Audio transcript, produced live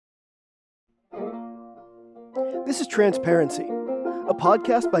This is Transparency, a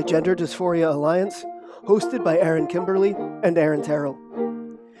podcast by Gender Dysphoria Alliance, hosted by Aaron Kimberly and Aaron Terrell.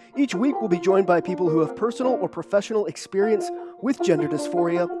 Each week we'll be joined by people who have personal or professional experience with gender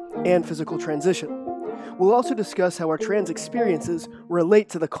dysphoria and physical transition. We'll also discuss how our trans experiences relate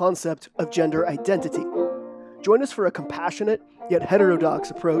to the concept of gender identity. Join us for a compassionate yet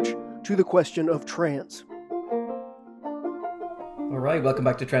heterodox approach to the question of trans. All right, welcome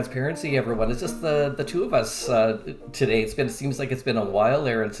back to Transparency, everyone. It's just the two of us today. It seems like it's been a while,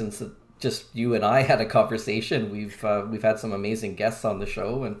 Aaron, since just you and I had a conversation. We've had some amazing guests on the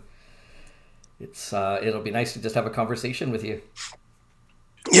show, and it'll be nice to just have a conversation with you.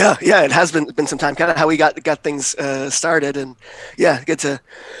 Yeah, it has been some time. Kind of how we got things started, and get to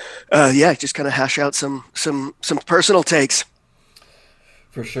just kind of hash out some personal takes.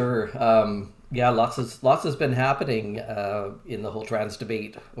 For sure. Lots has been happening in the whole trans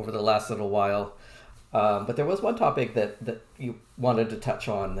debate over the last little while. But there was one topic that you wanted to touch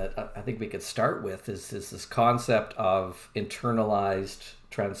on that I think we could start with is this concept of internalized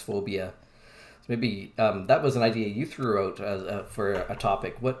transphobia. So maybe that was an idea you threw out for a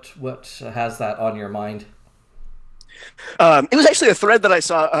topic. What has that on your mind? It was actually a thread that I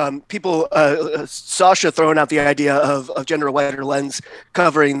saw people, Sasha throwing out the idea of Gender a Wider Lens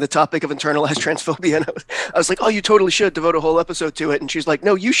covering the topic of internalized transphobia. And I was like, oh, you totally should devote a whole episode to it. And she's like,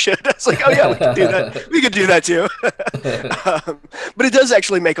 no, you should. I was like, oh, yeah, we could do that. We could do that too. But it does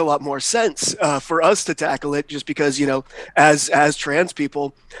actually make a lot more sense for us to tackle it just because, as trans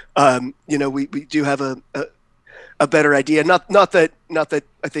people, we do have a better idea. Not that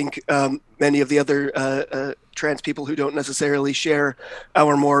I think many of the other trans people who don't necessarily share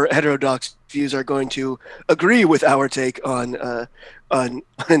our more heterodox views are going to agree with our take on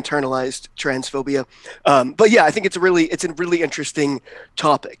internalized transphobia. But yeah, I think it's a really interesting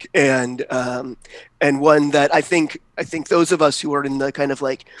topic, and one that I think those of us who are in the kind of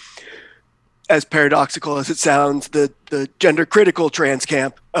like, as paradoxical as it sounds, the gender critical trans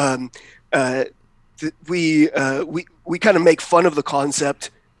camp, we kind of make fun of the concept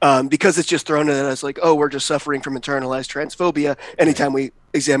because it's just thrown at us like, oh, we're just suffering from internalized transphobia anytime we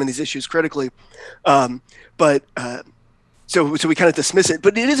examine these issues critically. So we kind of dismiss it,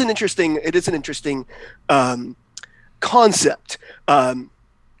 but it is an interesting concept.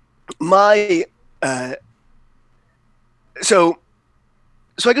 So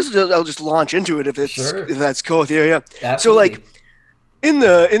I guess I'll just launch into it if that's cool with you. Yeah. Absolutely. So like, in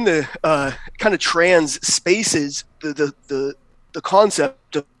the kind of trans spaces, the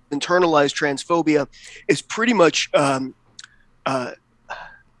concept of internalized transphobia is pretty much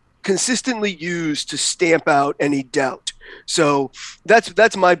consistently used to stamp out any doubt. So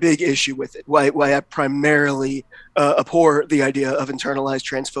that's my big issue with it. Why I primarily abhor the idea of internalized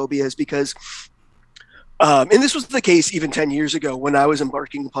transphobia is because. And this was the case even 10 years ago when I was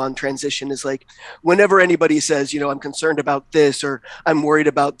embarking upon transition, is like, whenever anybody says, I'm concerned about this or I'm worried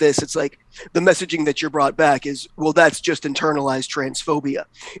about this, it's like the messaging that you're brought back is, well, that's just internalized transphobia.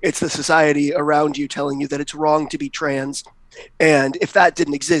 It's the society around you telling you that it's wrong to be trans. And if that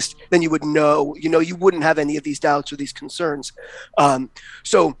didn't exist, then you would know, you wouldn't have any of these doubts or these concerns.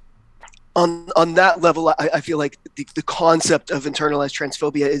 So on that level, I feel like the concept of internalized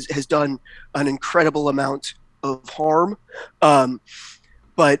transphobia has done an incredible amount of harm.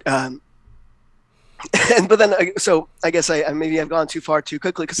 But I guess I've gone too far too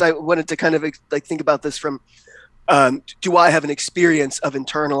quickly, because I wanted to kind of like think about this from, do I have an experience of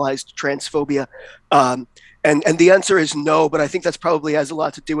internalized transphobia? And the answer is no, but I think that's probably has a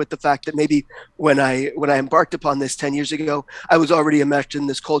lot to do with the fact that maybe when I embarked upon this 10 years ago, I was already immersed in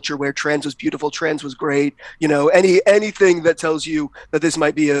this culture where trans was beautiful, trans was great. Anything that tells you that this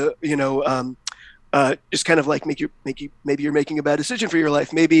might be just kind of like maybe you're making a bad decision for your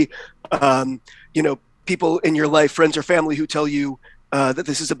life. Maybe people in your life, friends or family, who tell you that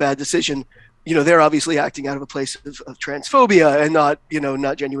this is a bad decision. They're obviously acting out of a place of transphobia and not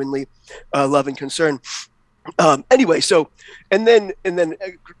genuinely love and concern. Anyway, so and then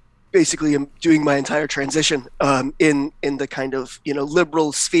basically I'm doing my entire transition in the kind of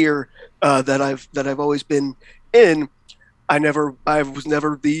liberal sphere that I've always been in. I was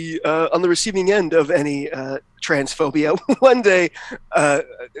never on the receiving end of any transphobia. One day,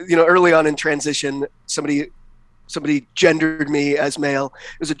 early on in transition, somebody gendered me as male.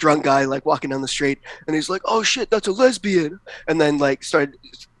 It was a drunk guy like walking down the street, and he's like, "Oh shit, that's a lesbian," and then like started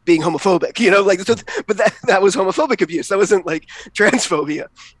being homophobic, but that was homophobic abuse. That wasn't like transphobia.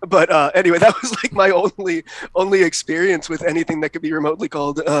 But anyway, that was like my only experience with anything that could be remotely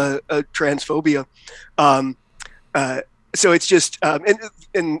called transphobia. so it's just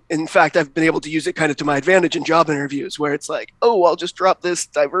and in fact I've been able to use it kind of to my advantage in job interviews where it's like, oh, I'll just drop this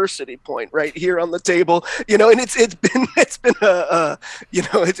diversity point right here on the table, and it's been it's been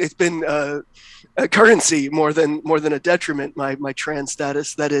a currency more than a detriment, my trans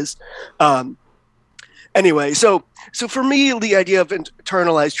status, that is. um anyway, so for me the idea of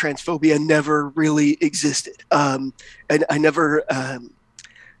internalized transphobia never really existed. And I never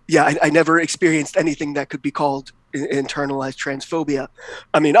I never experienced anything that could be called internalized transphobia.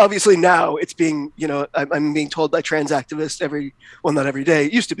 I mean, obviously now it's being, I'm being told by trans activists not every day,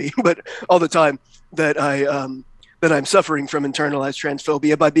 it used to be, but all the time, that that I'm suffering from internalized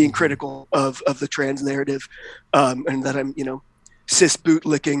transphobia by being Mm-hmm. critical of the trans narrative, and that I'm, cis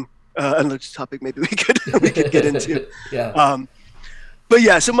bootlicking. Another topic maybe we could get into. Yeah. Um, but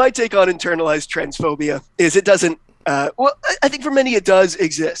yeah, so my take on internalized transphobia is it doesn't. Well, I think for many it does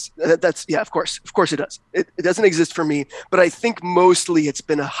exist. That's yeah, of course it does. It doesn't exist for me, but I think mostly it's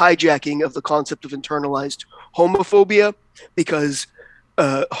been a hijacking of the concept of internalized homophobia, because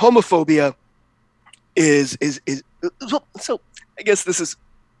homophobia is so. I guess this is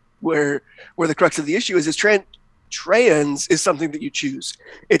where the crux of the issue is trans is something that you choose.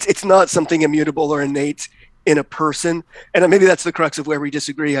 It's not something immutable or innate in a person. And maybe that's the crux of where we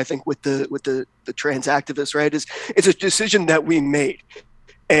disagree, I think, with the trans activists, right? Is it's a decision that we made.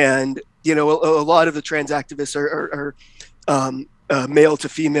 And a lot of the trans activists are male to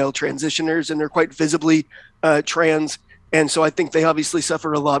female transitioners, and they're quite visibly trans. And so I think they obviously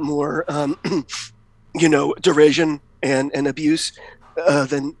suffer a lot more derision and abuse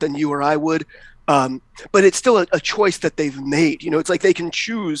than you or I would. But it's still a choice that they've made. It's like they can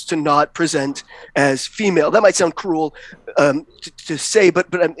choose to not present as female. That might sound cruel to say,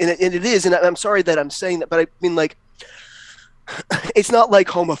 and it is. And I'm sorry that I'm saying that, but I mean, like, it's not like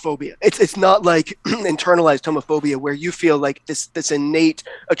homophobia. It's not like internalized homophobia where you feel like this innate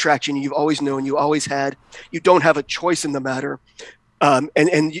attraction you've always known, you always had. You don't have a choice in the matter.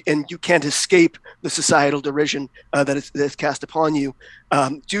 And you can't escape the societal derision that's cast upon you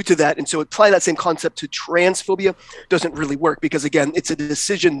due to that. And so applying that same concept to transphobia doesn't really work, because again, it's a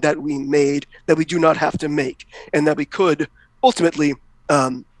decision that we made that we do not have to make, and that we could ultimately,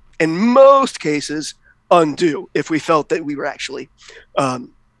 in most cases, undo if we felt that we were actually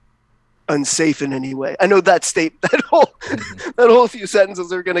um, unsafe in any way. I know that whole Mm-hmm. that whole few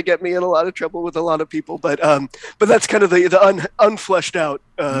sentences are going to get me in a lot of trouble with a lot of people, but that's kind of the unfleshed out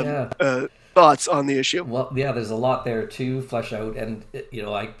Yeah. thoughts on the issue. Well, yeah, there's a lot there to flesh out, and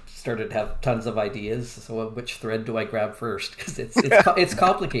I started to have tons of ideas. So, which thread do I grab first? Because it's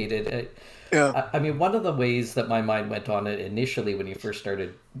complicated. Yeah. I mean, one of the ways that my mind went on it initially when you first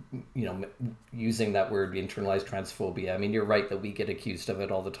started, using that word, internalized transphobia. I mean, you're right that we get accused of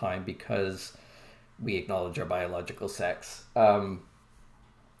it all the time because we acknowledge our biological sex.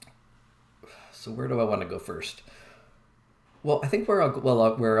 So, where do I want to go first? Well, I think where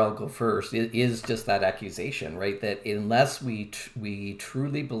I'll go first is just that accusation, right? That unless we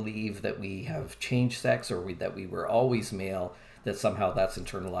truly believe that we have changed sex, or that we were always male, that somehow that's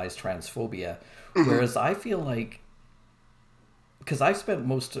internalized transphobia. Hmm. Whereas I feel like, because I spent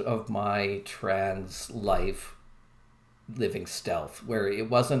most of my trans life living stealth, where it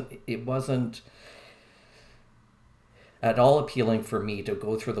wasn't at all appealing for me to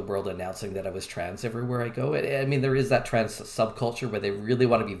go through the world announcing that I was trans everywhere I go. I mean, there is that trans subculture where they really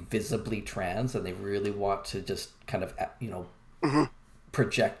want to be visibly trans, and they really want to just kind of, Hmm.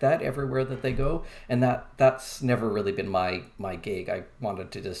 project that everywhere that they go. And that's never really been my gig. I wanted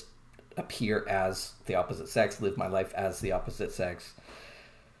to just appear as the opposite sex, live my life as the opposite sex.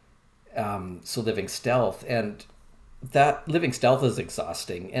 So living stealth, and that living stealth is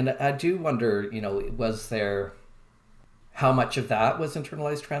exhausting. And I do wonder, was there how much of that was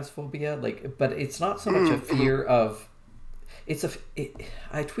internalized transphobia? Like, but it's not so much a Hmm. fear of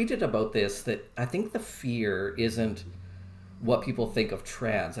I tweeted about this, that I think the fear isn't what people think of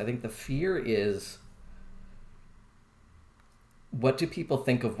trans. I think the fear is, what do people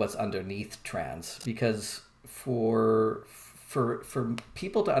think of what's underneath trans? Because for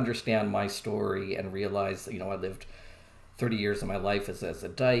people to understand my story and realize that, I lived 30 years of my life as a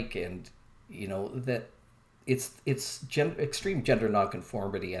dyke, and that it's extreme gender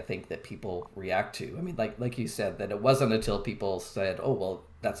nonconformity, I think, that people react to. I mean, like you said, that it wasn't until people said, "Oh, well,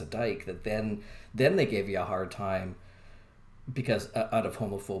 that's a dyke," that then they gave you a hard time because out of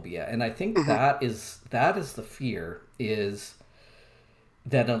homophobia. And I think Hmm. that is the fear, is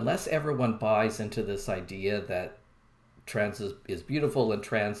that unless everyone buys into this idea that trans is beautiful, and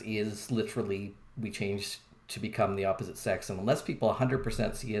trans is literally, we change to become the opposite sex, and unless people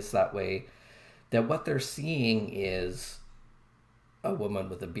 100% see us that way, that what they're seeing is a woman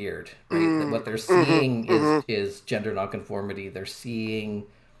with a beard, right? That Mm, what they're mm-hmm, seeing mm-hmm. is gender nonconformity. They're seeing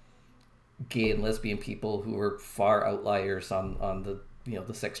gay and lesbian people who are far outliers on the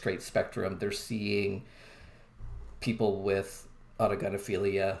the sex trait spectrum. They're seeing people with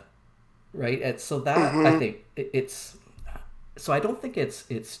autogynephilia, right? And so that I Mm-hmm. think it's so I don't think it's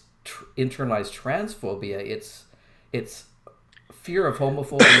internalized transphobia. It's fear of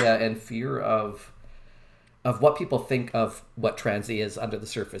homophobia and fear of what people think of what trans is under the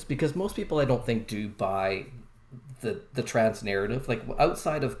surface, because most people I don't think do buy the trans narrative. Like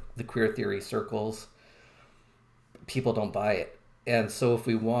outside of the queer theory circles, people don't buy it. And so if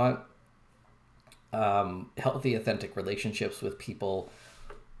we want healthy authentic relationships with people,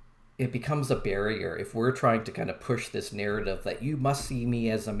 it becomes a barrier if we're trying to kind of push this narrative that you must see me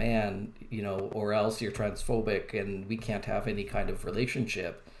as a man, or else you're transphobic and we can't have any kind of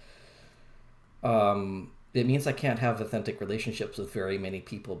relationship. It means I can't have authentic relationships with very many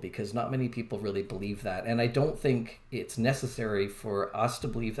people, because not many people really believe that. And I don't think it's necessary for us to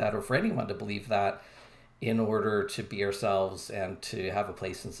believe that, or for anyone to believe that, in order to be ourselves and to have a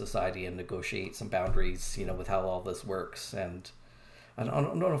place in society and negotiate some boundaries, with how all this works. And I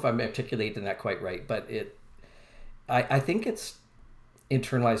don't know if I'm articulating that quite right, but I think it's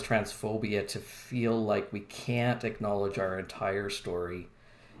internalized transphobia to feel like we can't acknowledge our entire story,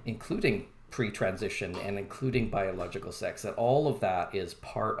 including pre-transition and including biological sex, that all of that is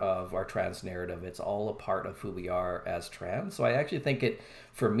part of our trans narrative. It's all a part of who we are as trans. So I actually think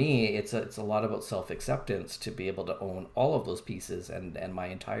for me, it's a lot about self-acceptance to be able to own all of those pieces and my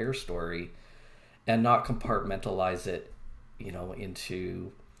entire story, and not compartmentalize it,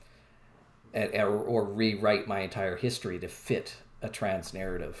 into or rewrite my entire history to fit a trans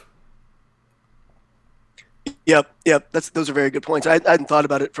narrative. Yep, yep. Those are very good points. I hadn't thought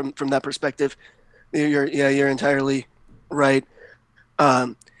about it from that perspective. You're entirely right.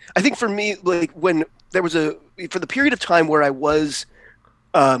 Um, I think for me, like when there was for the period of time where I was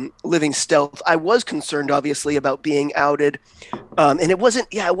living stealth, I was concerned, obviously, about being outed, and it wasn't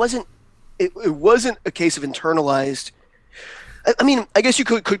a case of internalized. I mean, I guess you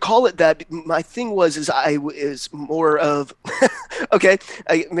could call it that. My thing is is more of okay.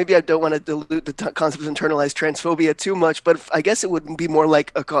 Maybe I don't want to dilute the concept of internalized transphobia too much, but I guess it would be more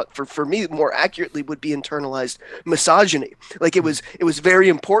like for me more accurately would be internalized misogyny. Like it was very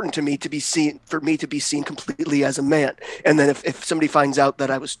important to me to be seen for me to be seen completely as a man, and then if somebody finds out that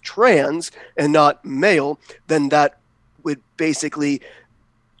I was trans and not male, then that would basically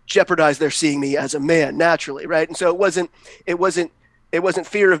jeopardize their seeing me as a man naturally, right? And so it wasn't it wasn't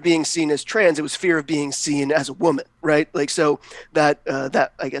fear of being seen as trans, it was fear of being seen as a woman, right? Like so that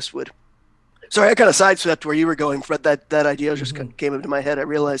I guess would sorry, I kind of sidestepped where you were going, but that idea just Mm-hmm. came into my head. I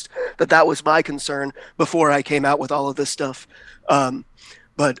realized that was my concern before I came out with all of this stuff. Um,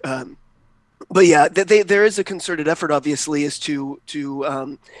 but yeah, there is a concerted effort, obviously, is to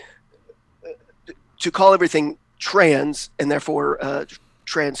call everything trans and therefore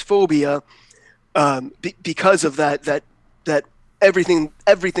transphobia because of that everything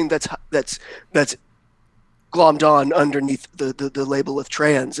that's glommed on underneath the label of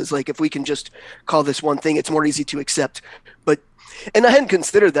trans is like if we can just call this one thing, it's more easy to accept. But and I hadn't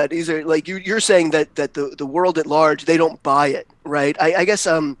considered that. These are like you're saying that the world at large they don't buy it, right? I guess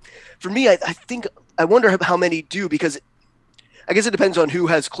for me I think I wonder how many do because I guess it depends on who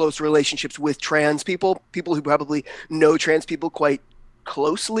has close relationships with trans people who probably know trans people quite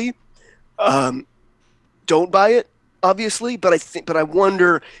closely. Um, don't buy it, obviously, but I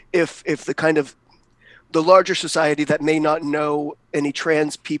wonder if the kind of the larger society that may not know any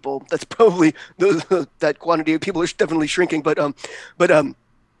trans people, that's probably that quantity of people is definitely shrinking. But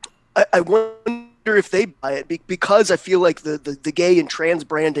I wonder if they buy it because I feel like the gay and trans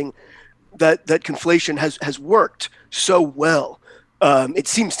branding that conflation has worked so well. It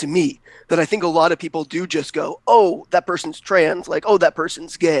seems to me that I think a lot of people do just go, "Oh, that person's trans," like, "Oh, that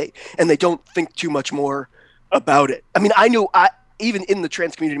person's gay," and they don't think too much more about it. I mean, I knew I even in the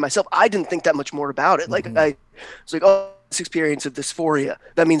trans community myself, I didn't think that much more about it. Like Mm-hmm. I was like, "Oh, this experience of dysphoria,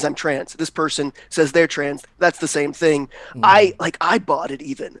 that means I'm trans." This person says they're trans, that's the same thing. Mm-hmm. I bought it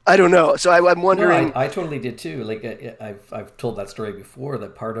even. I don't know. So I'm No, wondering. I totally did too. Like I've told that story before.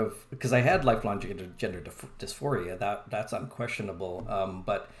 That part of because I had lifelong gender dysphoria. That's unquestionable.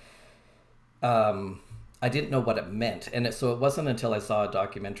 But I didn't know what it meant, and so it wasn't until I saw a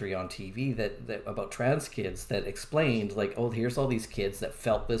documentary on TV that about trans kids that explained like, oh, here's all these kids that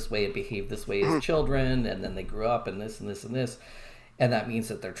felt this way and behaved this way as children, and then they grew up and this and this and this, and that means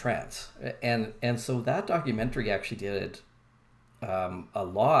that they're trans. And so that documentary actually did a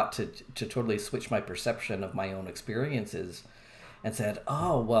lot to totally switch my perception of my own experiences. and said,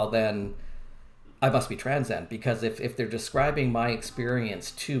 oh, well, then I must be trans then, because if they're describing my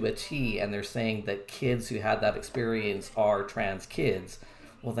experience to a T and they're saying that kids who had that experience are trans kids,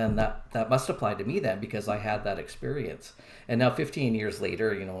 well, then that must apply to me then, because I had that experience. And now 15 years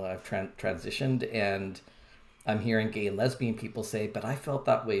later, I've transitioned, and I'm hearing gay and lesbian people say, but I felt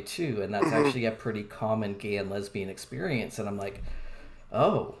that way too. And that's Hmm. actually a pretty common gay and lesbian experience. And I'm like,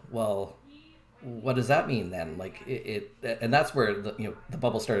 oh, well, what does that mean then? Like and that's where the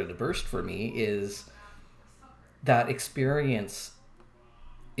bubble started to burst for me, is that experience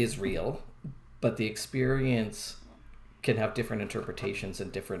is real, but the experience can have different interpretations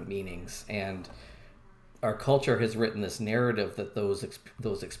and different meanings. And our culture has written this narrative that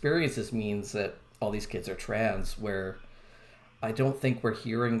those experiences means that all these kids are trans, where I don't think we're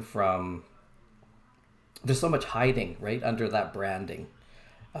hearing from. There's so much hiding right under that branding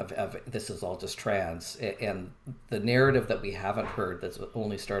of this is all just trans, and the narrative that we haven't heard that's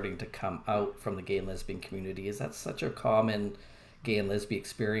only starting to come out from the gay and lesbian community is that's such a common gay and lesbian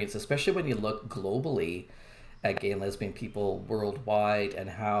experience, especially when you look globally at gay and lesbian people worldwide, and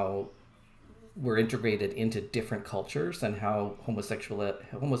how we're integrated into different cultures, and how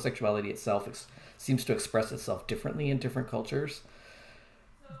homosexuality itself seems to express itself differently in different cultures.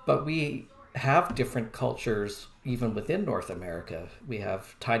 But we have different cultures even within North America. We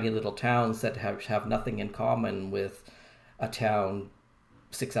have tiny little towns that have nothing in common with a town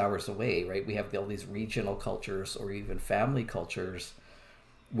 6 hours away, right? We have all these regional cultures or even family cultures,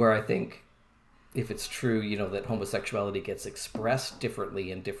 where I think if it's true, that homosexuality gets expressed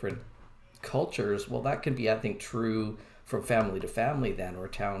differently in different cultures, well, that can be, I think, true from family to family then, or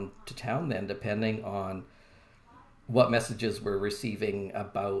town to town then, depending on what messages we're receiving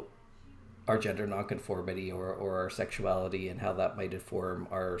about our gender nonconformity, or our sexuality, and how that might inform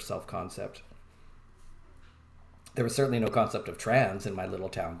our self concept. There was certainly no concept of trans in my little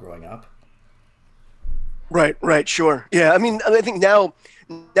town growing up. Right, right, sure. Yeah, I mean, I think now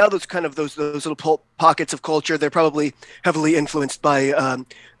those kind of those little pockets of culture, they're probably heavily influenced by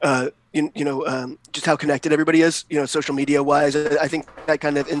just how connected everybody is, social media wise. I think that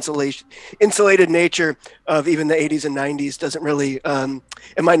kind of insulated nature of even the 80s and 90s doesn't really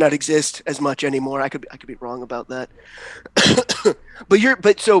it might not exist as much anymore. I could be wrong about that.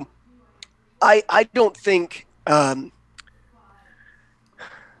 But so I don't think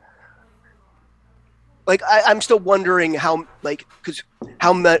like I'm still wondering how, like, because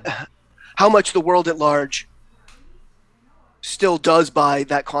how much how much the world at large still does buy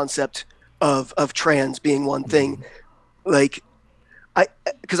that concept of trans being one thing. Mm-hmm. Like I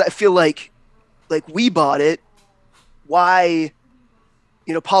because I feel like we bought it. Why,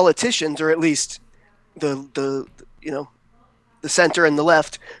 politicians, or at least the the center and the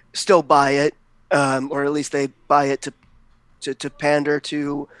left, still buy it, or at least they buy it to pander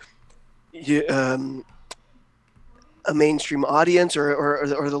to um, a mainstream audience, or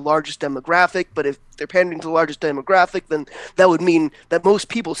the largest demographic. But if they're pandering to the largest demographic, then that would mean that most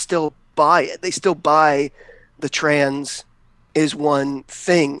people still buy it. They still buy the trans is one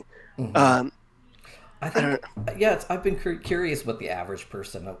thing. Mm-hmm. Um, I I don't think, know. yeah, I've been curious what the average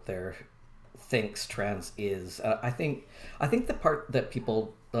person out there thinks trans is. I think the part that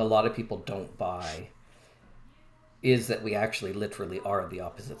a lot of people don't buy, is that we actually literally are the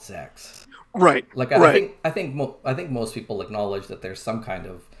opposite sex. Right, Like right. I think most people acknowledge that there's some kind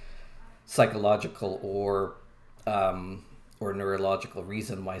of psychological um, or neurological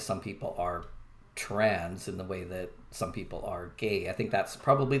reason why some people are trans in the way that some people are gay. I think that's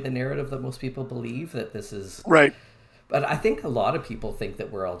probably the narrative that most people believe, that this is. Right. But I think a lot of people think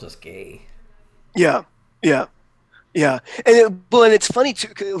that we're all just gay. Yeah. Yeah. Yeah. And it's funny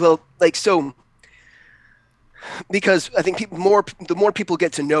too. Well, like, so, because I think the more people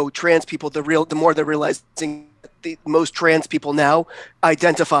get to know trans people, the more they're realizing the most trans people now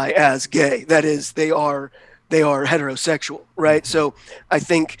identify as gay. That is, they are heterosexual, right? Mm-hmm. So I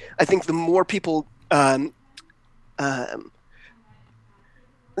think the more people, um, and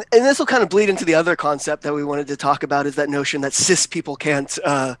this will kind of bleed into the other concept that we wanted to talk about, is that notion that cis people can't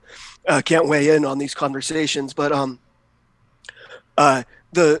weigh in on these conversations. But uh,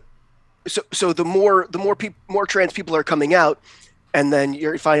 the so the more trans people are coming out, and then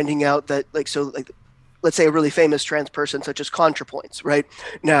you're finding out that, like, let's say a really famous trans person such as ContraPoints, right,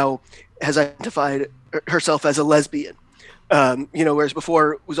 now has identified herself as a lesbian. Whereas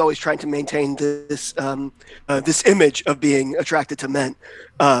before was always trying to maintain this image of being attracted to men,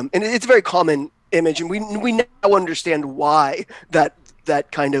 and it's a very common image, and we now understand why that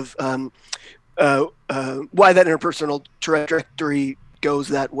kind of why that interpersonal trajectory goes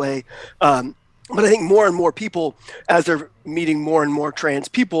that way. But I think more and more people, as they're meeting more and more trans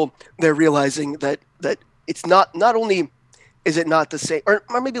people, they're realizing that it's not only is it not the same, or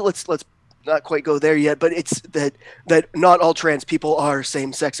maybe let's not quite go there yet, but it's that not all trans people are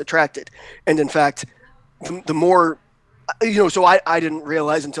same sex attracted, and in fact, the more so I didn't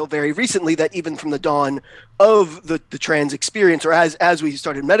realize until very recently that even from the dawn of the trans experience, or as we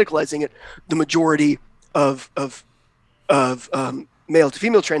started medicalizing it, the majority of male to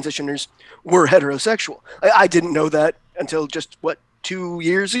female transitioners were heterosexual. I didn't know that until just what 2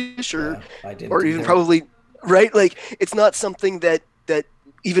 years ish, Yeah, I or didn't even either. probably right. Like it's not something that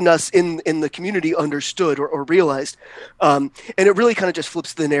even us in the community understood or realized, and it really kind of just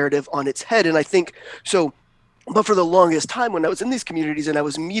flips the narrative on its head. And I think so, but for the longest time when I was in these communities and I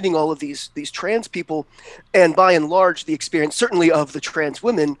was meeting all of these trans people, and by and large the experience certainly of the trans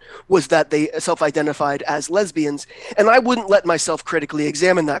women was that they self-identified as lesbians, and I wouldn't let myself critically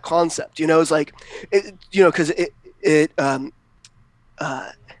examine that concept. It's like because it uh,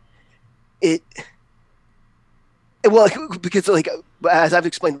 it well, because like as I've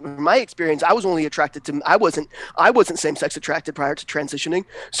explained from my experience, I was only attracted to I wasn't same sex attracted prior to transitioning.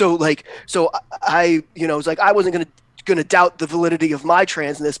 So I it's like I wasn't gonna doubt the validity of my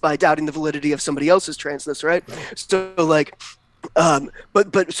transness by doubting the validity of somebody else's transness, right? Right. So like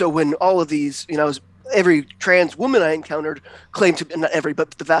but so when all of these every trans woman I encountered claimed to, not every,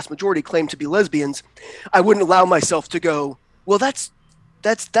 but the vast majority claimed to be lesbians, I wouldn't allow myself to go, well, that's a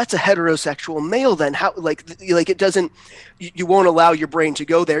heterosexual male. Then how, like it doesn't, you won't allow your brain to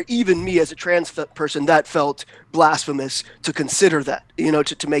go there. Even me as a trans person, that felt blasphemous to consider that,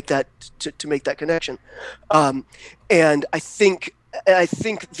 to make to make that connection. um, and I think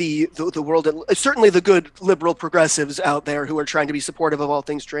the world, certainly the good liberal progressives out there who are trying to be supportive of all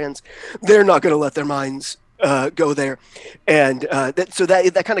things trans, they're not going to let their minds go there, and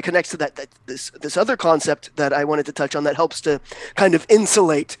that kind of connects to this other concept that I wanted to touch on that helps to kind of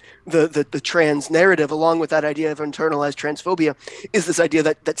insulate the trans narrative, along with that idea of internalized transphobia, is this idea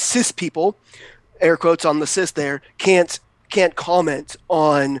that cis people, air quotes on the cis there, can't comment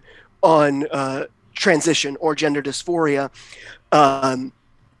on transition or gender dysphoria, um,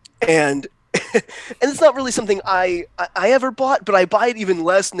 and and it's not really something I ever bought, but I buy it even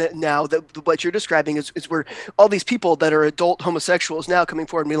less now that what you're describing is where all these people that are adult homosexuals now coming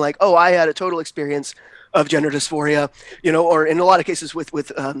forward and being like, oh, I had a total experience of gender dysphoria, or in a lot of cases with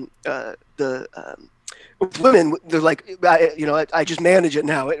women, they're like, I just manage it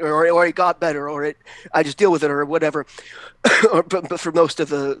now, or it got better, I just deal with it, or whatever. But for most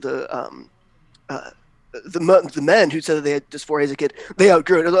of uh, the men who said that they had dysphoria as a kid, they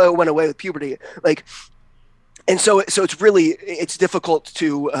outgrew it. It went away with puberty. Like, and so it's difficult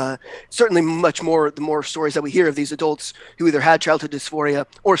to certainly much more the more stories that we hear of these adults who either had childhood dysphoria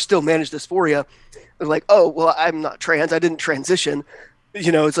or still manage dysphoria. They're like, oh well, I'm not trans. I didn't transition.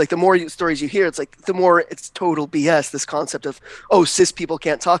 It's like the more stories you hear, it's like the more it's total BS. This concept of, oh, cis people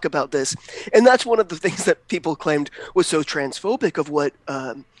can't talk about this, and that's one of the things that people claimed was so transphobic of what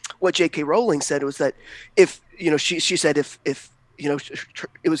J.K. Rowling said, was that if she said if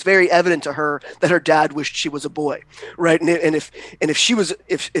it was very evident to her that her dad wished she was a boy, right? And if she was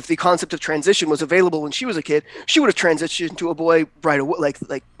if the concept of transition was available when she was a kid, she would have transitioned to a boy right away,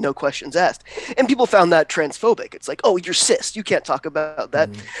 like no questions asked. And people found that transphobic. It's like, oh, you're cis, you can't talk about that.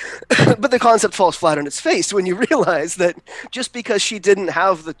 Mm. But the concept falls flat on its face when you realize that just because she didn't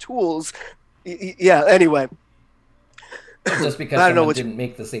have the tools, yeah. Anyway, Just because I don't know someone what's didn't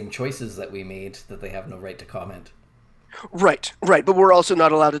make the same choices that we made, that they have no right to comment. right, right. But we're also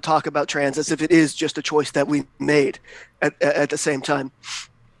not allowed to talk about trans as if it is just a choice that we made at the same time.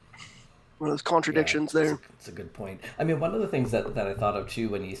 One of those Yeah, contradictions it's a, there. it's a good point. I mean, one of the things that I thought of too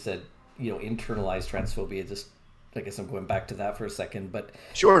when you said, internalized transphobia, just, I guess I'm going back to that for a second, but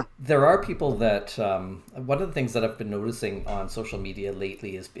Sure. there are people that, one of the things that I've been noticing on social media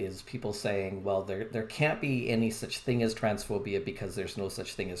lately is people saying, well, there can't be any such thing as transphobia because there's no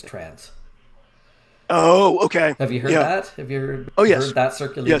such thing as trans. Oh, okay. Have you heard Yeah. that? Have you Oh, heard yes. that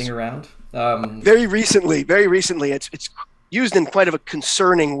circulating Yes. around? Very recently, it's used in quite of a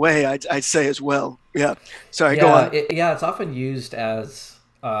concerning way, I'd say as well. Yeah. Sorry. Go Yeah, on. yeah, it's often used as,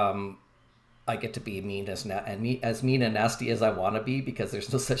 I get to be mean as mean and nasty as I want to be because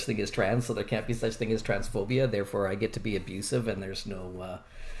there's no such thing as trans, so there can't be such thing as transphobia. Therefore, I get to be abusive, and there's no,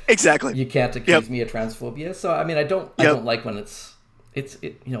 Exactly. you can't Yep. accuse me of transphobia. So I mean, I Yep. don't like when it's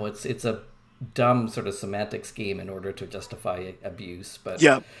a dumb sort of semantic scheme in order to justify abuse. But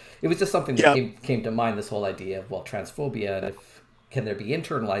Yep. it was just something that Yep. came to mind. This whole idea of, well, transphobia, and if can there be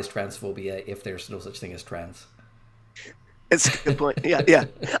internalized transphobia if there's no such thing as trans? It's a good point. Yeah, yeah.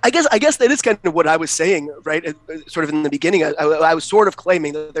 I guess that is kind of what I was saying, right? Sort of in the beginning, I was sort of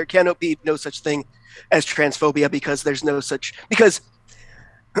claiming that there cannot be no such thing as transphobia because there's no such because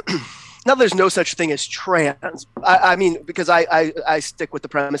now there's no such thing as trans. I mean, because I stick with the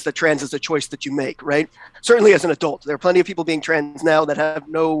premise that trans is a choice that you make, right? Certainly as an adult, there are plenty of people being trans now that have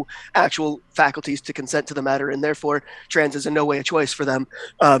no actual faculties to consent to the matter, and therefore trans is in no way a choice for them.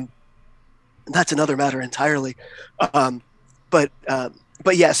 That's another matter entirely. Um, but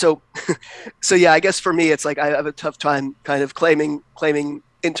yeah, so yeah, I guess for me, it's like I have a tough time kind of claiming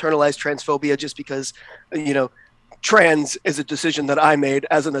internalized transphobia just because, you know, trans is a decision that I made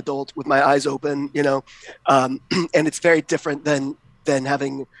as an adult with my eyes open, you know, and it's very different than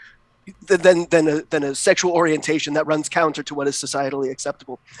having than a sexual orientation that runs counter to what is societally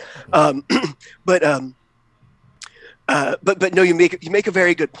acceptable. Um, but but no, you make a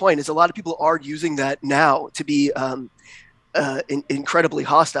very good point. Is a lot of people are using that now to be incredibly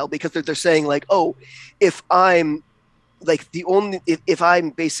hostile because they're saying like, oh, if I'm like the only if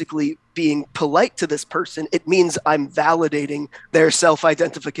I'm basically being polite to this person, it means I'm validating their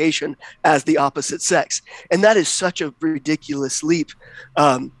self-identification as the opposite sex, and that is such a ridiculous leap.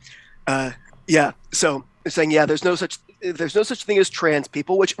 Um, yeah, so they're saying yeah, there's no such thing as trans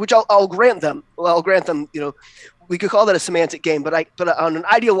people, which I'll grant them. Well, I'll grant them. You know, we could call that a semantic game, but on an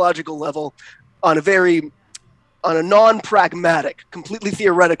ideological level, on a very on a non-pragmatic, completely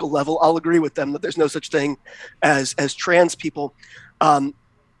theoretical level, I'll agree with them that there's no such thing as trans people. Um,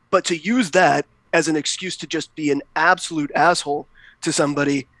 but to use that as an excuse to just be an absolute asshole to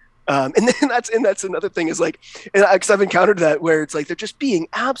somebody, and then that's another thing is like, because I've encountered that where it's like they're just being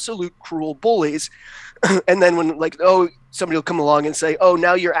absolute cruel bullies, and then when like somebody will come along and say, oh,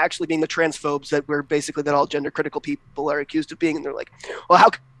 now you're actually being the transphobes that all gender critical people are accused of being, and they're like, well, how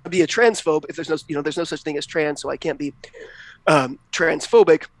can I be a transphobe if there's no such thing as trans, so I can't be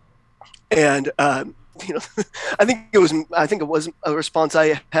transphobic. And I think it was a response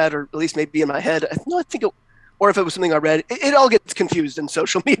I had, or at least maybe in my head. No, I think it, or if it was something I read, it all gets confused in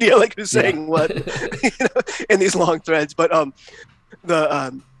social media, like who's saying what, in these long threads. But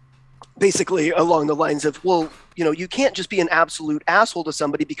the basically along the lines of, well, you can't just be an absolute asshole to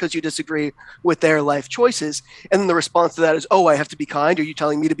somebody because you disagree with their life choices. And then the response to that is, oh, I have to be kind. Are you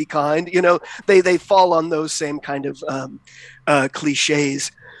telling me to be kind? They fall on those same kind of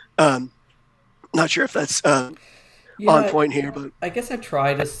cliches. Not sure if that's on Yeah, point here, but I guess I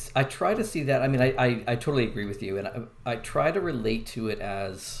try to see that. I mean, I totally agree with you, and I try to relate to it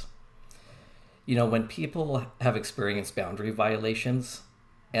as, when people have experienced boundary violations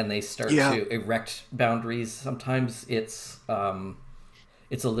and they start yeah, to erect boundaries, sometimes it's a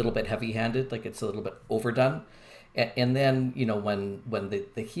little bit heavy-handed, like it's a little bit overdone. And then, when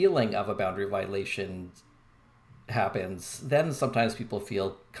the healing of a boundary violation happens, then sometimes people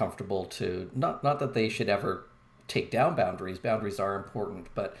feel comfortable to not that they should ever take down boundaries. Boundaries are important,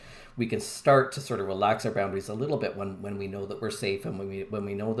 but we can start to sort of relax our boundaries a little bit when we know that we're safe and when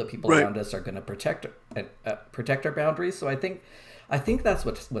we know that people right, around us are going to protect our boundaries. So I think that's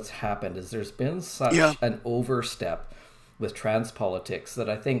what's happened is there's been yeah, such an overstep with trans politics that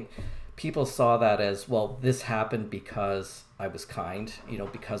I think people saw that as, well, this happened because I was kind,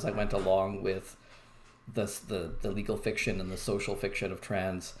 because I went along with the legal fiction and the social fiction of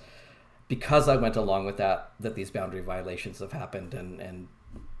trans, because I went along with that these boundary violations have happened and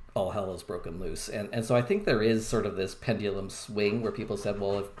all hell is broken loose. And so I think there is sort of this pendulum swing where people said,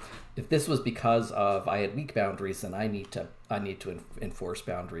 well, if this was because of I had weak boundaries, then I need to enforce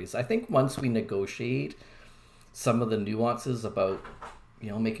boundaries. I think once we negotiate some of the nuances about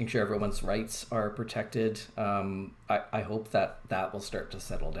making sure everyone's rights are protected, I hope that will start to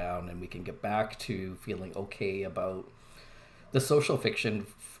settle down and we can get back to feeling okay about the social fiction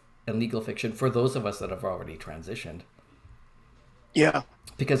and legal fiction for those of us that have already transitioned. yeah,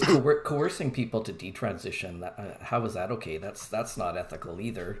 Because coercing people to detransition, how is that okay? That's not ethical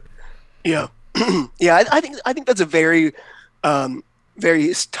either. yeah, yeah. I think that's a very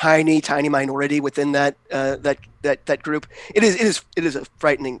tiny minority within that group. It is a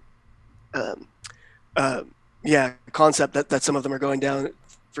frightening um, uh, yeah concept that some of them are going down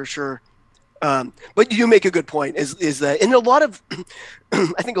for sure. But you make a good point. Is that in a lot of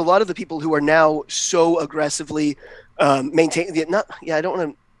I think a lot of the people who are now so aggressively maintaining not yeah I don't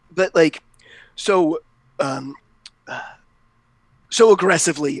want to but like so um, so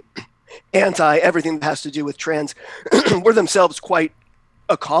aggressively anti everything that has to do with trans were themselves quite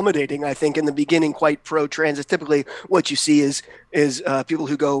accommodating. I think in the beginning, quite pro trans. Is typically what you see is people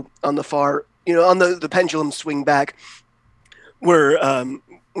who go on the far, on the pendulum swing back, were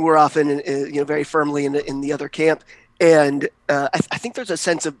often very firmly in the other camp, And I think there's a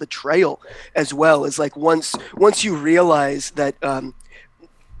sense of betrayal as well. As like once you realize that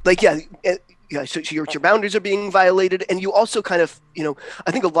like yeah, so your boundaries are being violated, and you also kind of,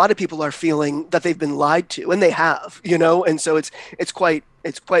 I think a lot of people are feeling that they've been lied to, and they have, and so it's quite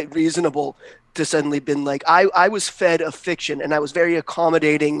reasonable to suddenly been like, I was fed a fiction, and I was very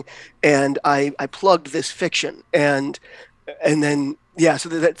accommodating, and I plugged this fiction, and then yeah, so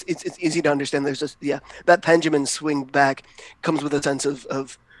that's it's easy to understand. There's just, yeah, that pendulum swing back comes with a sense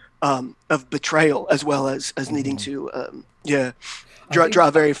of betrayal, as well as needing Hmm. to yeah, I draw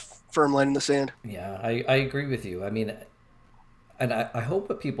a think, very firm line in the sand. yeah, I agree with you. I mean, and I hope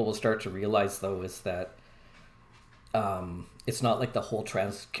what people will start to realize though is that it's not like the whole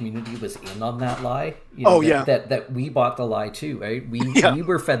trans community was in on that lie. You know, Oh that yeah, that we bought the lie too, right? We yeah, we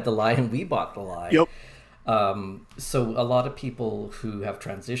were fed the lie and we bought the lie. yep, So a lot of people who have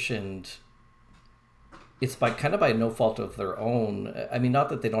transitioned, it's by kind of by no fault of their own. I mean, not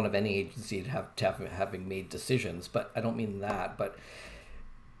that they don't have any agency to have having made decisions, but I don't mean that. But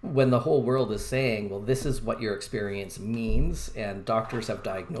when the whole world is saying, well, this is what your experience means, and doctors have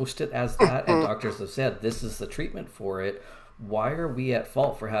diagnosed it as that, and doctors have said this is the treatment for it, why are we at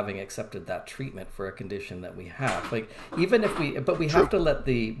fault for having accepted that treatment for a condition that we have? Like, even if we, but we have true. to let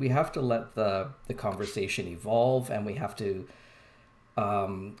the conversation evolve, and we have to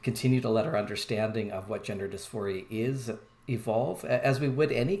continue to let our understanding of what gender dysphoria is evolve, as we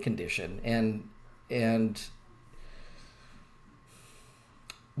would any condition. And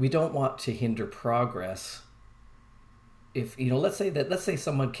we don't want to hinder progress. If let's say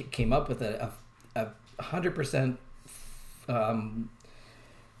someone came up with a 100%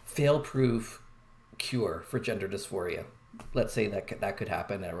 fail proof cure for gender dysphoria. Let's say that could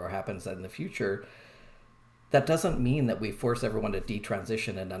happen, or happens in the future. That doesn't mean that we force everyone to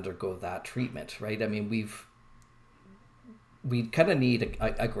detransition and undergo that treatment, right? I mean, we kind of need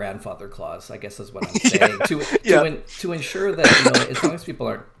a grandfather clause, I guess is what I'm Yeah, saying, to yeah, to ensure that, as long as people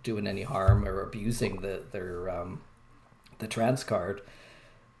aren't doing any harm or abusing the trans card,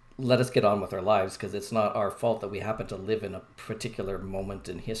 let us get on with our lives, because it's not our fault that we happen to live in a particular moment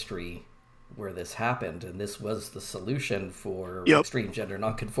in history where this happened, and this was the solution for yep, extreme gender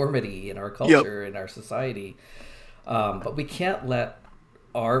nonconformity in our yep, culture, in our society. But we can't let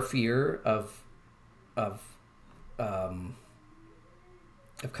our fear of of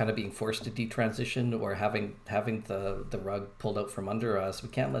kind of being forced to detransition, or having the rug pulled out from under us, we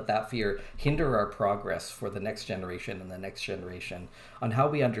can't let that fear hinder our progress for the next generation and the next generation on how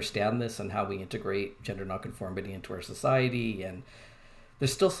we understand this and how we integrate gender nonconformity into our society. And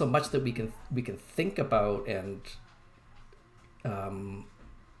there's still so much that we can think about. And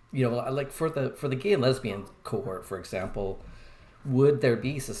like for the gay and lesbian cohort, for example, could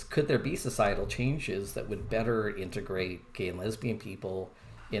there be societal changes that would better integrate gay and lesbian people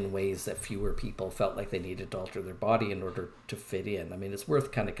in ways that fewer people felt like they needed to alter their body in order to fit in? I mean, it's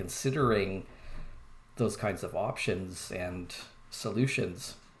worth kind of considering those kinds of options and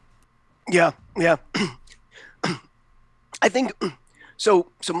solutions. yeah, yeah. I think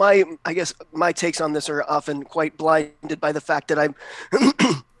so. So I guess my takes on this are often quite blinded by the fact that I'm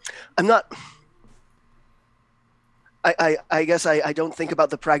not. I guess I don't think about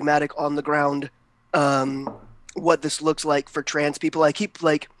the pragmatic on the ground, um, what this looks like for trans people. I keep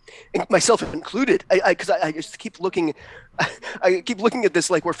like, myself included, I just keep looking, I keep looking at this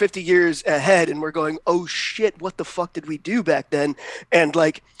like we're 50 years ahead, and we're going, oh shit, what the fuck did we do back then? And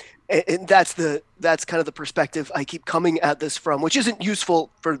like, and that's kind of the perspective I keep coming at this from, which isn't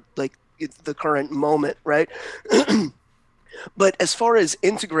useful for like the current moment, right? But as far as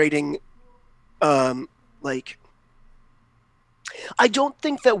integrating, um, like I don't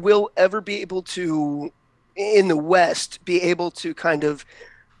think that we'll ever be able to, in the West, be able to kind of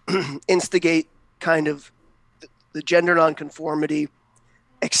instigate kind of the gender nonconformity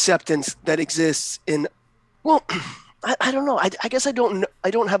acceptance that exists in. Well, I don't know. I guess I don't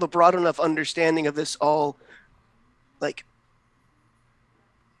have a broad enough understanding of this all, like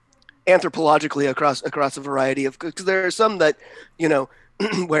anthropologically across a variety of, because there are some that, you know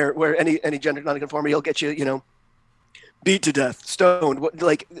where any gender nonconformity will get you, beat to death, stoned,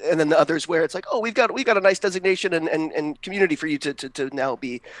 like, and then the others where it's like, oh, we got a nice designation and community for you to now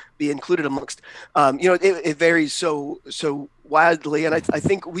be included amongst. It varies so wildly, and I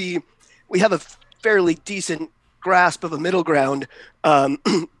think we have a fairly decent grasp of a middle ground, um,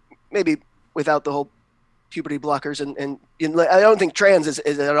 maybe without the whole puberty blockers, and I don't think trans is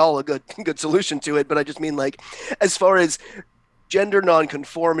at all a good solution to it, but I just mean like, as far as gender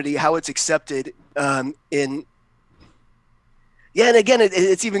nonconformity, how it's accepted, in, yeah, and again,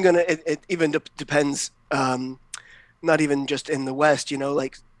 it's even gonna, it even depends. not even just in the West,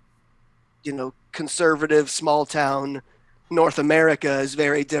 like, conservative small town North America is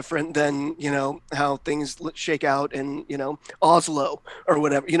very different than, how things shake out in, Oslo or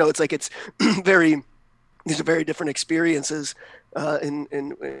whatever. It's like it's very these are very different experiences in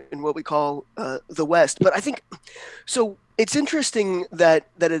what we call the West. But I think so. It's interesting that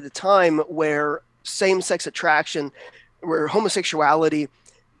at a time where same-sex attraction, where homosexuality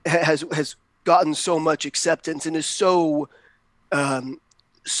has gotten so much acceptance and is um,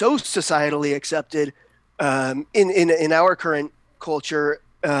 so societally accepted in our current culture.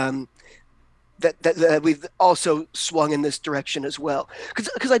 That we've also swung in this direction as well,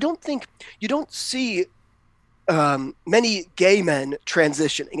 because I don't think you don't see many gay men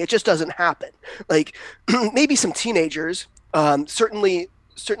transitioning. It just doesn't happen. Like maybe some teenagers, certainly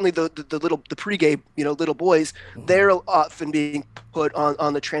the pre-gay little boys, Mm-hmm. they're often being put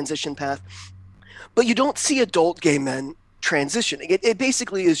on the transition path, but you don't see adult gay men transitioning. It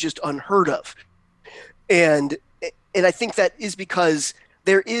basically is just unheard of, and and I think that is because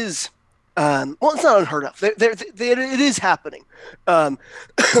there is well, it's not unheard of. It is happening, um,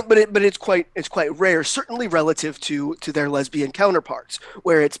 but it's quite rare. Certainly relative to their lesbian counterparts,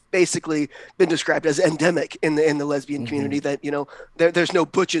 where it's basically been described as endemic in the lesbian Mm-hmm. community that there's no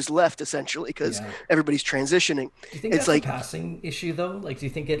butches left essentially because Yeah. everybody's transitioning. Do you think It's that's a like passing issue though? Like, do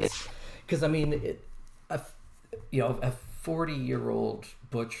you think it's because I mean, a, a 40-year-old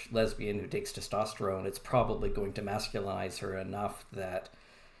butch lesbian who takes testosterone, it's probably going to masculinize her enough that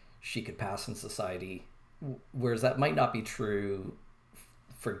she could pass in society. Whereas that might not be true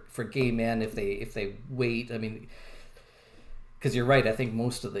for gay men if they wait. I mean, because you're right. I think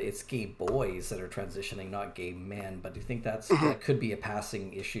most of it's gay boys that are transitioning, not gay men. But do you think that could be a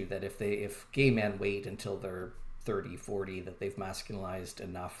passing issue that if gay men wait until they're 30, 40, that they've masculinized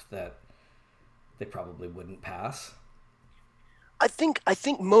enough that they probably wouldn't pass? I think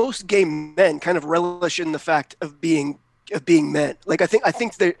most gay men kind of relish in the fact of being men. Like I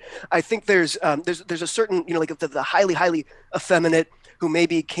think there's a certain like the highly effeminate who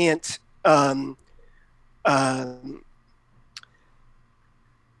maybe can't um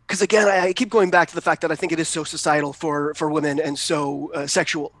because again I keep going back to the fact that I think it is so societal for women and so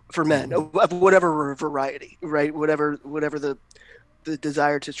sexual for men Mm-hmm. of whatever variety, right? Whatever the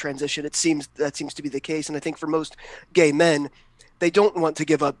desire to transition, that seems to be the case. And I think for most gay men, they don't want to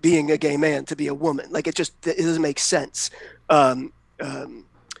give up being a gay man to be a woman. Like it doesn't make sense um, um,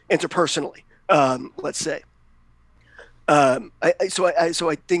 interpersonally. Let's say. So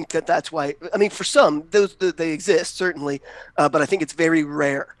I think that's why. I mean, for some, they exist certainly, but I think it's very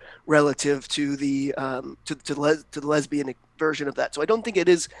rare relative to the lesbian version of that. So I don't think it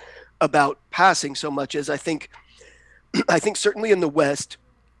is about passing so much as I think certainly in the West,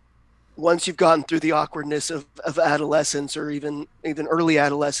 once you've gotten through the awkwardness of adolescence or even early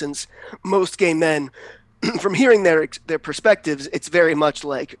adolescence, most gay men, from hearing their perspectives, it's very much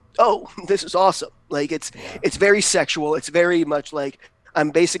like, oh, this is awesome. Like Yeah. it's very sexual. It's very much like I'm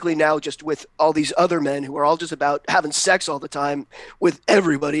basically now just with all these other men who are all just about having sex all the time with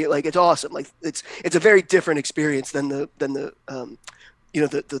everybody. Like it's awesome. Like it's a very different experience than the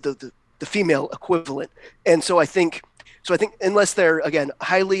female equivalent. And so I think unless they're again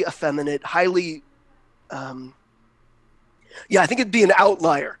highly effeminate, highly yeah, I think it'd be an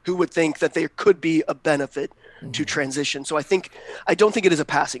outlier who would think that there could be a benefit to Mm-hmm. transition. So I don't think it is a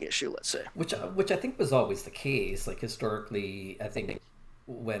passing issue, let's say. Which I think was always the case. Like historically, I think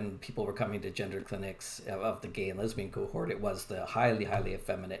when people were coming to gender clinics of the gay and lesbian cohort, it was the highly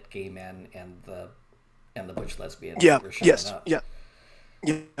effeminate gay men and the butch lesbians Yeah, that were showing yes, up. yeah,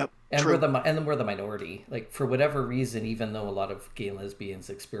 yeah, And true. we're the minority. Like for whatever reason, even though a lot of gay and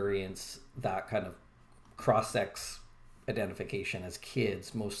lesbians experience that kind of cross sex identification as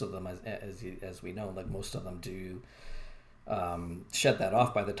kids, most of them, as we know, like most of them do shed that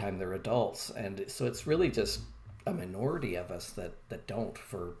off by the time they're adults, and so it's really just a minority of us that don't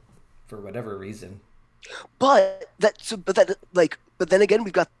for whatever reason. But then again,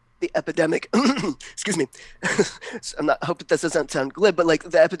 we've got the epidemic. Excuse me. I'm not. I hope that doesn't sound glib, but like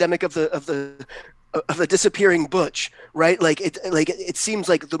the epidemic of the disappearing butch, right? Like it seems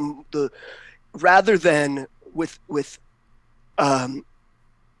like the rather than with um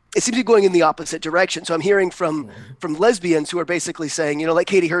it seems to be going in the opposite direction. So I'm hearing from Mm-hmm. from lesbians who are basically saying, like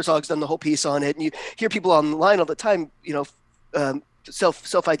Katie Herzog's done the whole piece on it, and you hear people online all the time,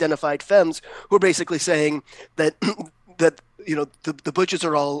 self identified femmes who are basically saying that that the butches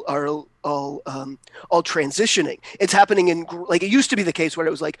are all transitioning. It's happening in, like, it used to be the case where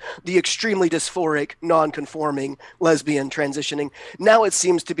it was like the extremely dysphoric non-conforming lesbian transitioning. Now it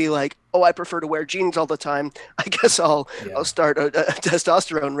seems to be like, oh, I prefer to wear jeans all the time, I guess I'll Yeah. start a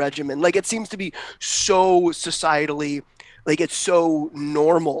testosterone regimen. Like, it seems to be so societally, like, it's so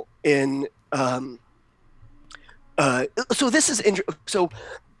normal in so this is so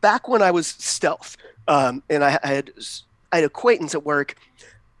back when I was stealth, and I had acquaintance at work,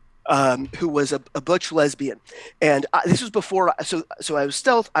 who was a butch lesbian, and this was before. So I was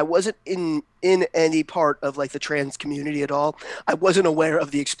stealth. I wasn't in any part of like the trans community at all. I wasn't aware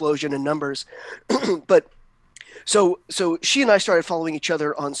of the explosion in numbers, but so she and I started following each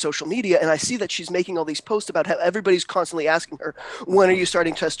other on social media, and I see that she's making all these posts about how everybody's constantly asking her, when are you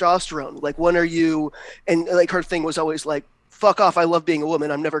starting testosterone? Like, when are you? And like, her thing was always like, fuck off, I love being a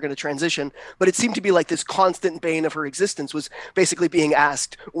woman, I'm never going to transition. But it seemed to be like this constant bane of her existence was basically being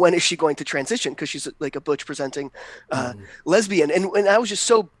asked, when is she going to transition? Because she's like a butch presenting Mm. lesbian. And I was just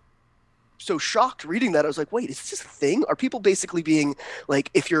so shocked reading that. I was like, wait, is this a thing? Are people basically being like,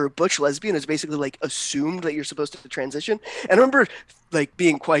 if you're a butch lesbian, it's basically like assumed that you're supposed to transition? And I remember like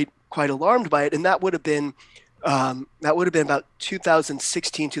being quite alarmed by it. And that would have been about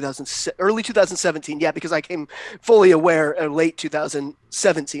 2016, 2000, early 2017. Yeah, because I came fully aware late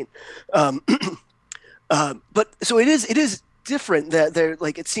 2017. Um, but so it is different that they're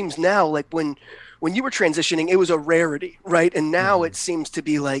like, it seems now like when you were transitioning, it was a rarity, right? And now Mm. it seems to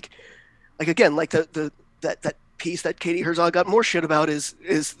be like again, like the that piece that Katie Herzog got more shit about is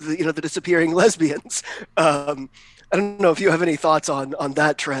the the disappearing lesbians. I don't know if you have any thoughts on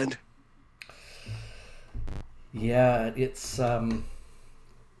that trend. Yeah, it's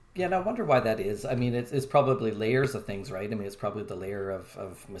yeah, and I wonder why that is. I mean, it's probably layers of things, right? I mean, it's probably the layer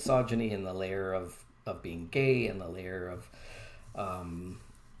of misogyny and the layer of being gay and the layer of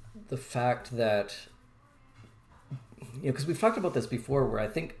the fact that because we've talked about this before, where I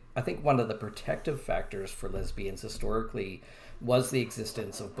think one of the protective factors for lesbians historically was the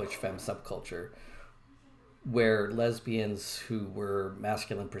existence of butch femme subculture, where lesbians who were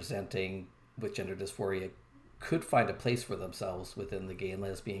masculine presenting with gender dysphoria could find a place for themselves within the gay and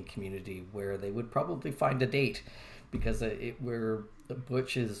lesbian community where they would probably find a date because where the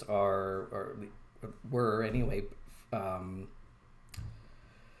butches are or were anyway um,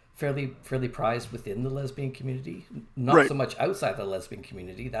 fairly prized within the lesbian community. Not Right. so much outside the lesbian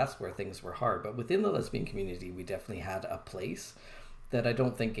community. That's where things were hard. But within the lesbian community, we definitely had a place that I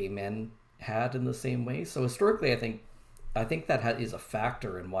don't think gay men had in the same way. So historically, I think that is a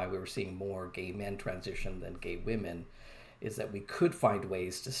factor in why we were seeing more gay men transition than gay women. Is that we could find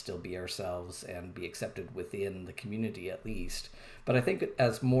ways to still be ourselves and be accepted within the community at least. But I think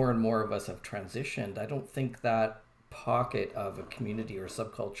as more and more of us have transitioned, I don't think that pocket of a community or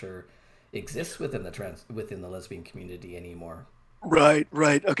subculture exists within the lesbian community anymore. Right.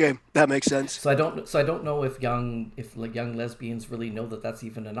 Right. Okay, that makes sense. So I don't know if young lesbians really know that that's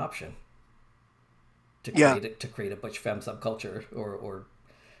even an option Yeah. to create a butch femme subculture or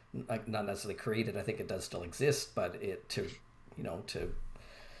like not necessarily create it. I think it does still exist, but it to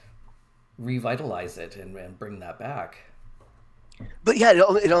revitalize it and bring that back. But yeah,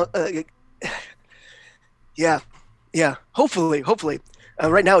 yeah, yeah. Hopefully.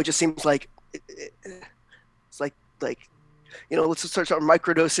 Right now, it just seems like it's like let's just start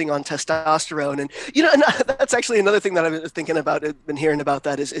microdosing on testosterone, and and that's actually another thing that I've been thinking about, been hearing about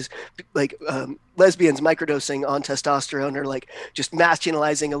that is like lesbians microdosing on testosterone, or like just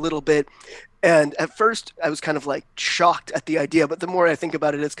masculinizing a little bit. And at first, I was kind of like shocked at the idea, but the more I think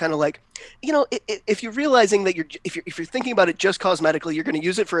about it, it's kind of like, if you're realizing that if you're thinking about it just cosmetically, you're going to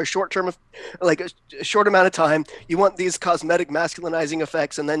use it for a short term of, like a short amount of time. You want these cosmetic masculinizing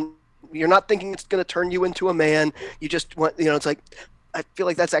effects, and then you're not thinking it's going to turn you into a man. You just want, it's like, I feel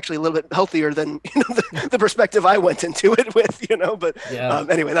like that's actually a little bit healthier than the perspective I went into it with. But Yeah.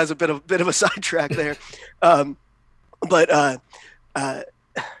 anyway, that's a bit of a sidetrack there. Um, but uh,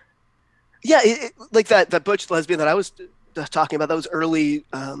 yeah, like that butch lesbian that I was talking about, that was early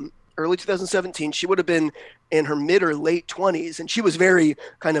 2017. She would have been in her mid or late 20s, and she was very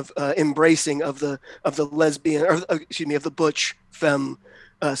kind of embracing of the lesbian, or excuse me, of the butch femme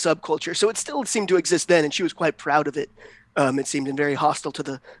subculture. So it still seemed to exist then, and she was quite proud of it. It seemed, and very hostile to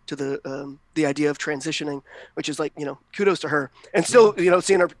the idea of transitioning, which is like, kudos to her. And Yeah. still,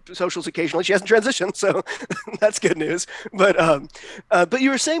 seeing her socials occasionally, she hasn't transitioned, so that's good news. But you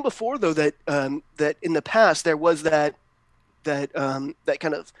were saying before, though, that in the past there was that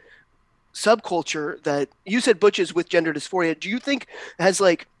kind of subculture that you said butches with gender dysphoria. Do you think has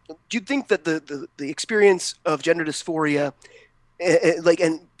like do you think that the experience of gender dysphoria, like,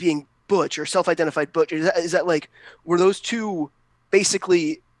 and being butch or self-identified butch, is that like, were those two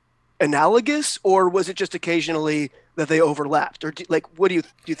basically analogous, or was it just occasionally that they overlapped, or like, what do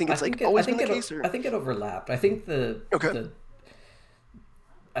you think it's like always been the case, or I think it overlapped. I think okay.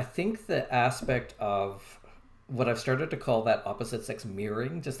 the aspect of what I've started to call that opposite sex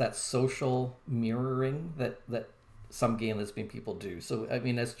mirroring, just that social mirroring that some gay and lesbian people do. So I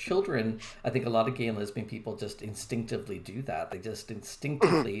mean, as children, I think a lot of gay and lesbian people just instinctively do that. They just Mhm,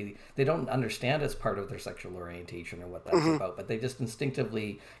 instinctively, they don't understand it's part of their sexual orientation or what that's mhm. about, but they just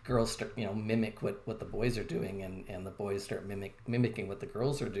instinctively, girls start, mimic what the boys are doing, and the boys start mimicking what the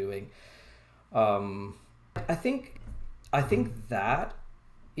girls are doing. um I think I think that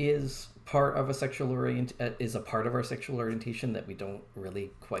is part of a is a part of our sexual orientation that we don't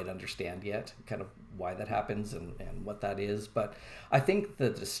really quite understand yet, kind of why that happens and what that is. But I think the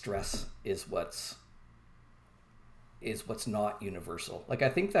distress is what's not universal. Like, I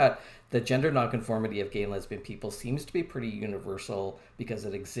think that the gender nonconformity of gay and lesbian people seems to be pretty universal because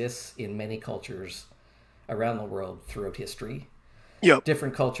it exists in many cultures around the world throughout history. Yep.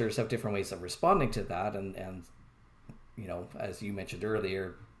 Different cultures have different ways of responding to that, and as you mentioned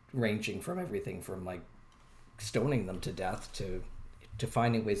earlier, ranging from everything from like stoning them to death to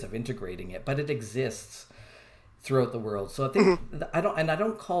finding ways of integrating it, but it exists throughout the world. So I think Mhm. I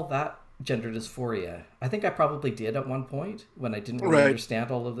don't call that gender dysphoria. I think I probably did at one point when I didn't really Right. understand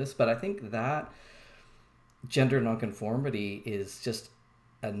all of this, but I think that gender nonconformity is just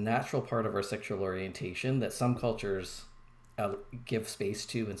a natural part of our sexual orientation that some cultures give space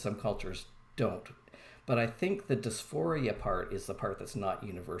to and some cultures don't. But I think the dysphoria part is the part that's not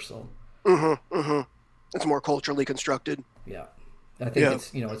universal. Mhm. Mhm. It's more culturally constructed. Yeah. I think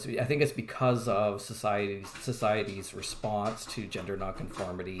Yeah. it's because of society's response to gender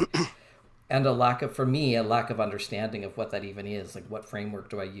nonconformity, and for me, a lack of understanding of what that even is. Like, what framework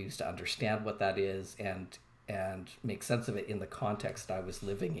do I use to understand what that is and make sense of it in the context I was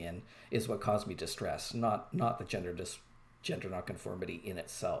living in, is what caused me distress, not the gender nonconformity in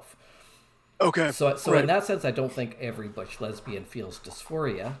itself. Okay. So in Right. that sense, I don't think every butch lesbian feels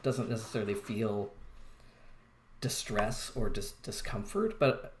dysphoria. Doesn't necessarily feel distress or discomfort,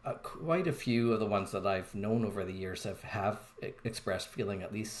 but quite a few of the ones that I've known over the years have expressed feeling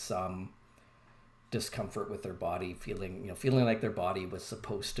at least some discomfort with their body, feeling like their body was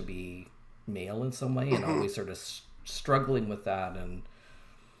supposed to be male in some way, and Mhm. always sort of struggling with that and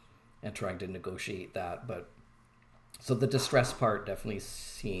trying to negotiate that. But so the distress part definitely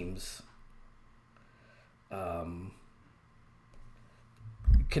seems um,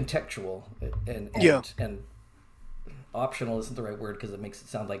 contextual and Yeah. and and optional isn't the right word because it makes it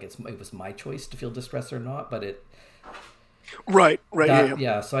sound like it was my choice to feel distress or not, but it Right. Right. Yeah. Yeah. that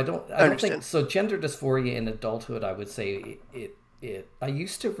yeah. So I I don't think understand. so. Gender dysphoria in adulthood, I would say I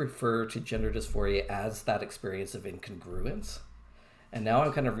used to refer to gender dysphoria as that experience of incongruence, and now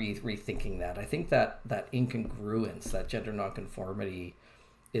I'm kind of rethinking that. I think that incongruence, that gender nonconformity,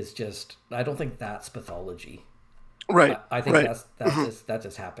 is just, I don't think that's pathology. Right. I think Right. that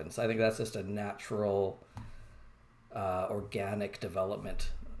just happens. I think that's just a natural, organic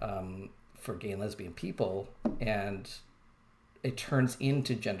development, for gay and lesbian people, and it turns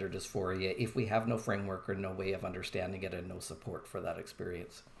into gender dysphoria if we have no framework or no way of understanding it and no support for that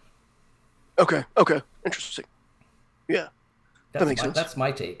experience. Okay. Okay. Interesting. Yeah. That That's makes my sense. that's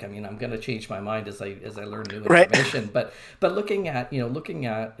my take. I mean, I'm going to change my mind as I learn new Right. information, but looking at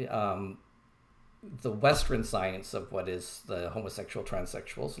the Western science of what is the homosexual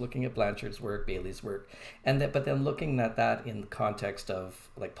transsexuals, looking at Blanchard's work, Bailey's work, but then looking at that in the context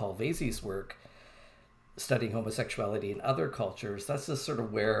of like Paul Vasey's work, studying homosexuality in other cultures. That's just sort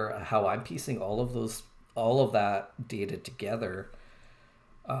of where how I'm piecing all of that data together,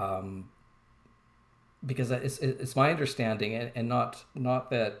 because it's my understanding, and not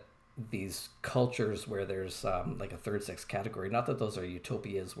that these cultures where there's like a third sex category, not that those are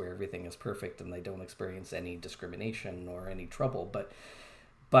utopias where everything is perfect and they don't experience any discrimination or any trouble,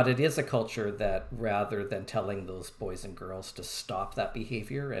 but it is a culture that, rather than telling those boys and girls to stop that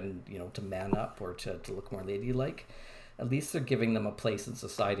behavior and to man up or to look more ladylike, at least they're giving them a place in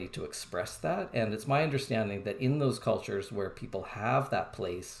society to express that. And it's my understanding that in those cultures where people have that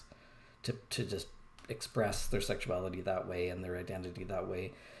place to just express their sexuality that way and their identity that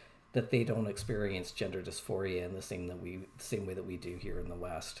way, that they don't experience gender dysphoria in the same way that we do here in the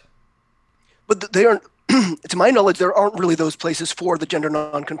West. But they aren't. To my knowledge, there aren't really those places for the gender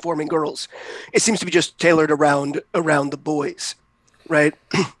non-conforming girls. It seems to be just tailored around the boys, right?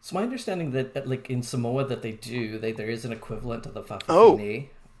 So my understanding that like in Samoa that there is an equivalent to the Oh. Fa'afafine.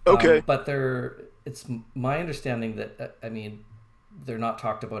 Okay. But it's my understanding that I mean, they're not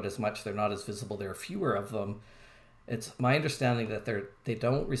talked about as much. They're not as visible. There are fewer of them. It's my understanding that they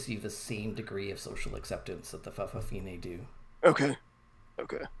don't receive the same degree of social acceptance that the Fa'afafine do. Okay.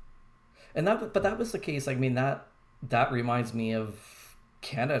 Okay. But that was the case. I mean, that reminds me of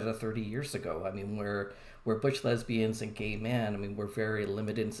Canada 30 years ago. I mean, where butch lesbians and gay men, I mean, we're very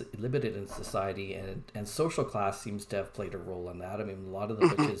limited in society, and social class seems to have played a role in that. I mean, a lot of the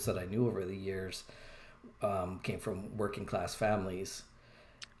Hmm. butches that I knew over the years came from working class families,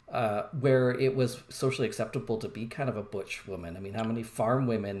 where it was socially acceptable to be kind of a butch woman. I mean, how many farm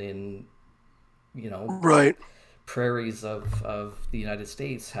women in, you know, Right. prairies of the United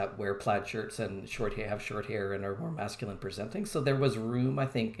States wear plaid shirts and have short hair and are more masculine presenting. So there was room, I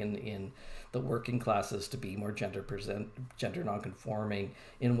think, in the working classes to be more gender nonconforming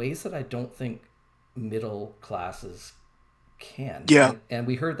in ways that I don't think middle classes can. Yeah. And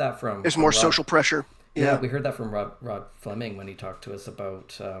we heard that There's from more Rod. social pressure. Yeah, Yeah. we heard that from Rod Fleming when he talked to us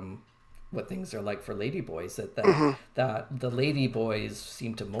about what things are like for ladyboys. Hmm. That the ladyboys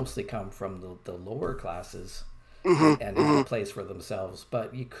seem to mostly come from the lower classes, Hmm. and had a Hmm. place for themselves.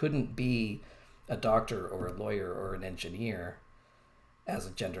 But you couldn't be a doctor or a lawyer or an engineer as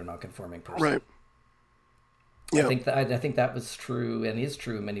a gender nonconforming person. Right. Yeah. I think that was true and is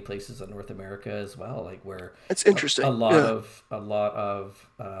true in many places in North America as well, like where It's interesting. Yeah. a lot of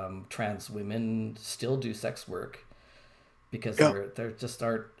trans women still do sex work because Yeah. they're just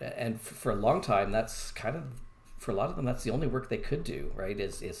aren't. And for a long time, that's kind of, for a lot of them, that's the only work they could do, right?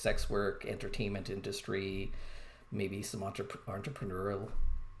 Is sex work, entertainment industry, maybe some entrepreneurial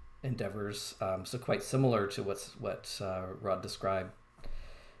endeavors. So quite similar to what Rod described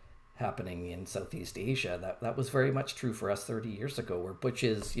happening in Southeast Asia. That was very much true for us 30 years ago, where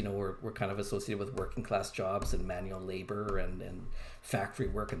butches, were kind of associated with working class jobs and manual labor and factory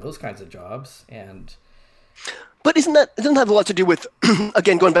work and those kinds of jobs. And But it doesn't have a lot to do with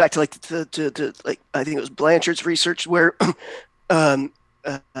again going back to like to like I think it was Blanchard's research where um,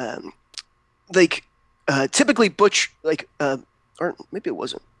 um like typically butch like or maybe it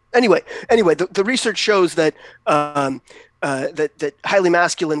wasn't. Anyway, the research shows that that highly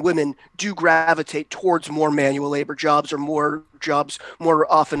masculine women do gravitate towards more manual labor jobs or more jobs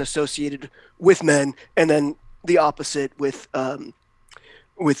more often associated with men, and then the opposite with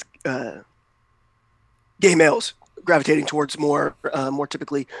gay males gravitating towards more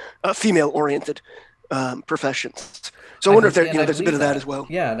typically female oriented professions. So I wonder if there I there's a bit believe of that as that. well.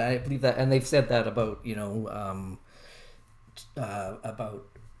 Yeah, and I believe that, and they've said that about about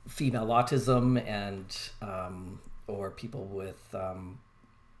female autism and or people with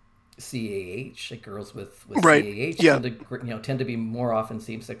CAH, like girls with Right. CAH Yeah. tend to be more often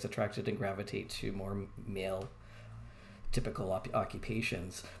same sex attracted and gravitate to more male typical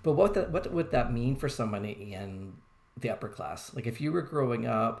occupations. But what would that mean for someone in the upper class? Like if you were growing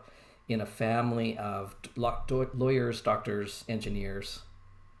up in a family of lawyers, doctors, engineers,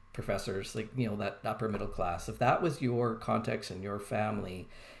 professors, like that upper middle class, if that was your context and your family,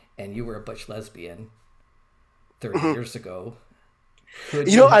 and you were a butch lesbian 30 Mhm. years ago, could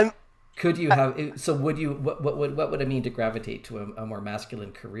You know, you I'm could you have so would you what would it mean to gravitate to a more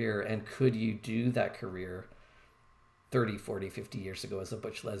masculine career, and could you do that career 30, 40, 50 years ago as a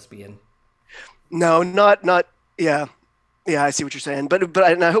butch lesbian? no, not yeah. Yeah, I see what you're saying,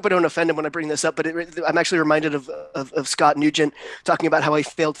 and I hope I don't offend him when I bring this up. But I'm actually reminded of Scott Nugent talking about how he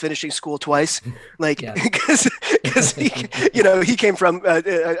failed finishing school twice, like Yeah. because he came from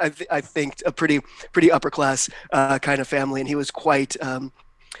I think a pretty upper class kind of family, and he was quite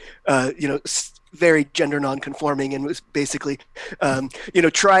very gender non-conforming and was basically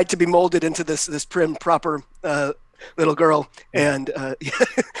tried to be molded into this prim proper little girl. Yeah. And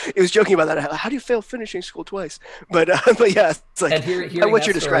he was joking about that. How do you fail finishing school twice? But yeah, it's like And hearing what that you're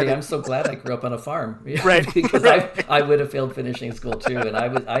story, describing. I'm so glad I grew up on a farm Right. because Right. I would have failed finishing school too, and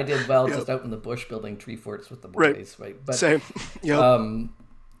I did well Yep. just out in the bush building tree forts with the Right. boys, right? Same. Yep.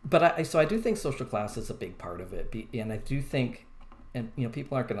 But I do think social class is a big part of it, and I do think, and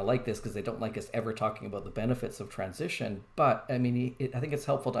people aren't going to like this because they don't like us ever talking about the benefits of transition. But I mean, I think it's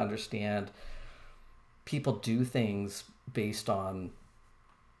helpful to understand people do things based on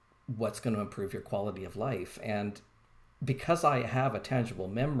what's going to improve your quality of life. And because I have a tangible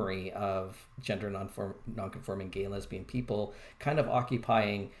memory of gender nonconforming gay and lesbian people kind of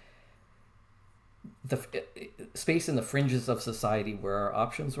occupying the space in the fringes of society where our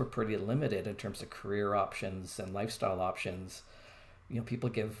options were pretty limited in terms of career options and lifestyle options. People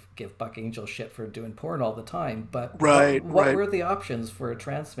give Buck Angel shit for doing porn all the time, but Right. what Right. were the options for a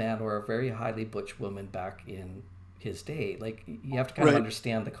trans man or a very highly butch woman back in his day. Like, you have to kind of Right.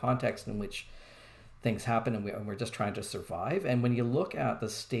 understand the context in which things happen, and we're just trying to survive. And when you look at the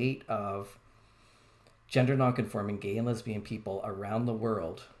state of gender nonconforming gay and lesbian people around the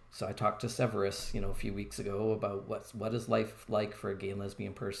world. So I talked to Severus, a few weeks ago about what is life like for a gay and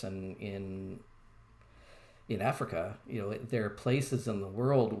lesbian person in Africa. There are places in the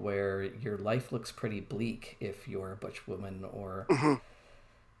world where your life looks pretty bleak if you're a butch woman Hmm.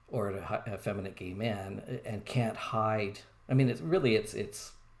 or a feminine gay man, and can't hide. I mean,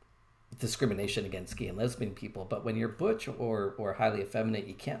 it's discrimination against gay and lesbian people, but when you're butch or highly effeminate,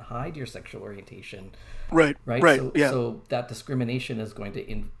 you can't hide your sexual orientation, Right. right? Right. So Yeah. so that discrimination is going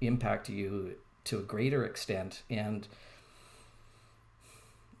to impact you to a greater extent. And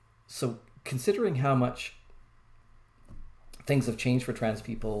so, considering how much things have changed for trans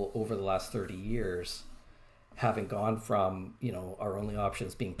people over the last 30 years, having gone from our only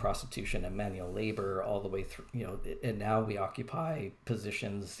options being prostitution and manual labor all the way through, and now we occupy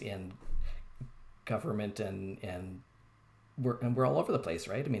positions in government, and we're all over the place,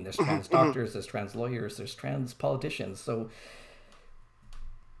 right? I mean, there's Hmm. trans Hmm. doctors, there's trans lawyers, there's trans politicians.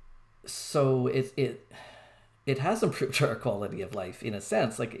 So it has improved our quality of life in a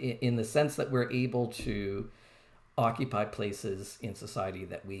sense, like in the sense that we're able to occupy places in society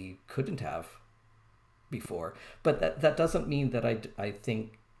that we couldn't have before. But that doesn't mean that I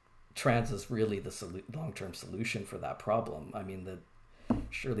think trans is really the long-term solution for that problem. I mean,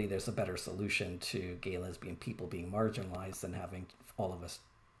 surely there's a better solution to gay and lesbian people being marginalized than having all of us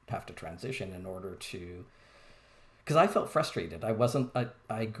have to transition in order to, because I felt frustrated.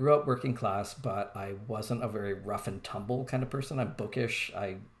 I grew up working class, but I wasn't a very rough and tumble kind of person. I'm bookish.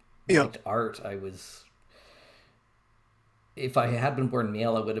 I Yeah. liked art. If I had been born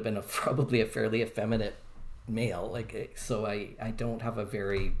male, I would have been probably a fairly effeminate male. So I don't have a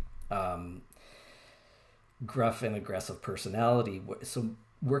very gruff and aggressive personality. So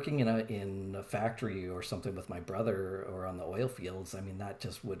working in a factory or something with my brother or on the oil fields, I mean, that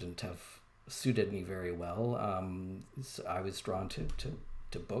just wouldn't have suited me very well. So I was drawn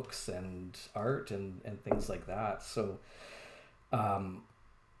to books and art and things like that. So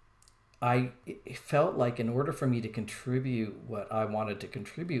I felt like in order for me to contribute what I wanted to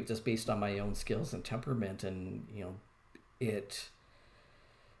contribute, just based on my own skills and temperament, and it,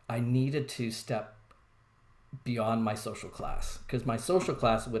 I needed to step beyond my social class, because my social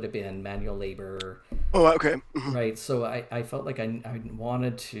class would have been manual labor, Oh, okay. Hmm. right? So I felt like I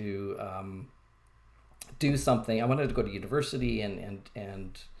wanted to do something. I wanted to go to university and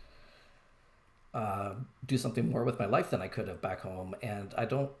do something more with my life than I could have back home. And I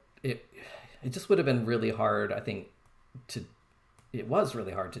don't. It just would have been really hard, I think, to. It was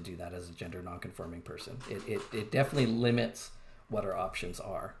really hard to do that as a gender nonconforming person. It definitely limits what our options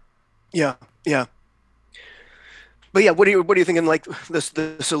are. Yeah. Yeah. But yeah, what are you thinking? Like this,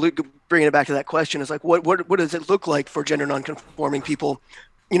 the salute. Bringing it back to that question is like, what does it look like for gender nonconforming people,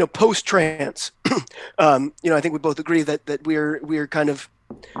 post trans? I think we both agree that we're kind of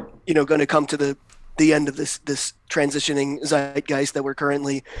going to come to the end of this transitioning zeitgeist that we're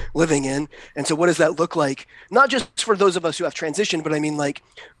currently living in. And so, what does that look like? Not just for those of us who have transitioned, but I mean, like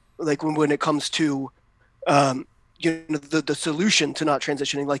when it comes to um, the solution to not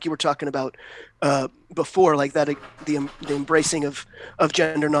transitioning, like you were talking about before, like that the embracing of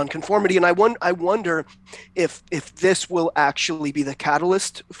gender nonconformity. And I wonder if this will actually be the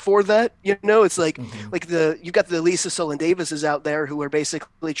catalyst for that. It's Mm-hmm. like the you've got the Lisa Sullivan Davises out there who are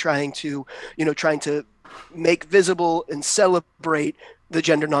basically trying to make visible and celebrate the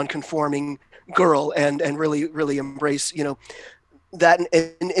gender nonconforming girl and really embrace that. And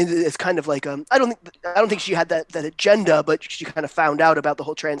it's kind of like I don't think she had that agenda, but she kind of found out about the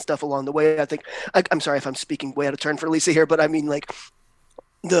whole trans stuff along the way. I think I'm sorry if I'm speaking way out of turn for Lisa here, but I mean, like,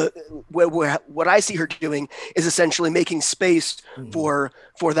 the what I see her doing is essentially making space Mm-hmm. for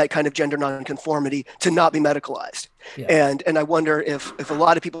that kind of gender nonconformity to not be medicalized. Yeah. And I wonder if a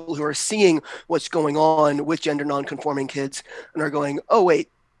lot of people who are seeing what's going on with gender nonconforming kids and are going, oh wait,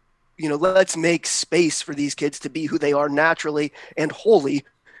 let's make space for these kids to be who they are naturally and wholly,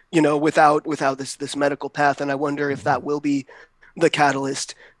 without this medical path. And I wonder if Mm-hmm. that will be the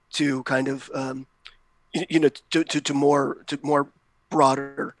catalyst to kind of to more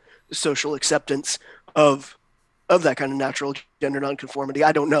broader social acceptance of that kind of natural gender nonconformity.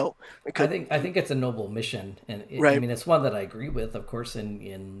 I don't know. It I could. think I think it's a noble mission, and I Right. mean, it's one that I agree with. Of course,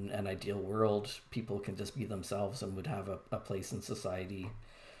 in an ideal world, people can just be themselves and would have a place in society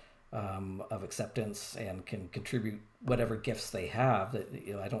of acceptance and can contribute whatever gifts they have. That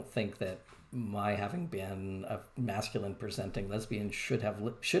I don't think that my having been a masculine presenting lesbian should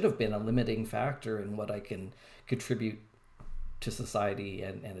have been a limiting factor in what I can contribute to society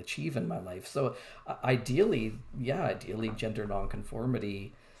and achieve in my life. So ideally, ideally gender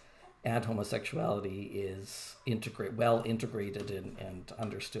nonconformity and homosexuality is well integrated and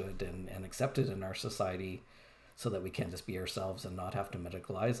understood and accepted in our society, so that we can just be ourselves and not have to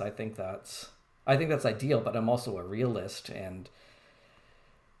medicalize. I think that's ideal, but I'm also a realist, and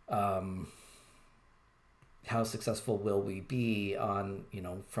how successful will we be on,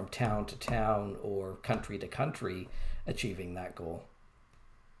 from town to town or country to country achieving that goal?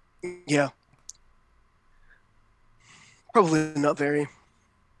 Yeah, probably not very.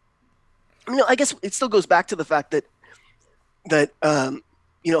 I guess it still goes back to the fact that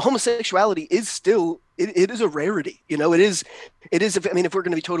homosexuality is still it is a rarity. It is. If we're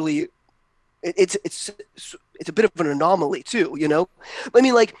going to be totally, it's a bit of an anomaly too.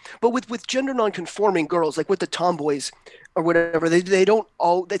 But with gender nonconforming girls, like with the tomboys or whatever, they don't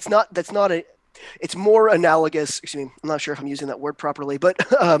all. That's not a. It's more analogous. Excuse me, I'm not sure if I'm using that word properly, but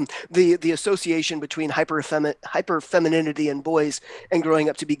the association between hyper femininity in boys and growing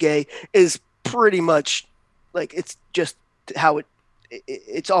up to be gay is pretty much like it's just how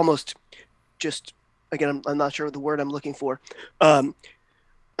it's almost just, again, I'm not sure the word I'm looking for.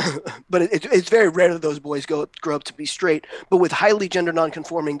 But it's very rare that those boys grow up to be straight. But with highly gender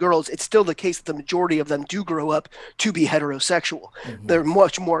nonconforming girls, it's still the case that the majority of them do grow up to be heterosexual. Mm-hmm. They're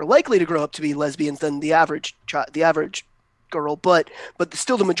much more likely to grow up to be lesbians than the average girl, but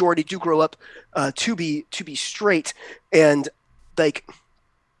still the majority do grow up to be straight. And like,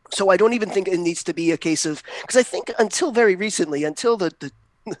 so I don't even think it needs to be a case of, because I think until very recently, until the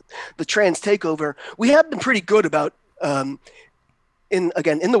trans takeover, we have been pretty good about in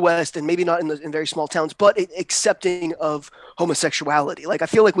the West, and maybe not in very small towns, but accepting of homosexuality. Like, I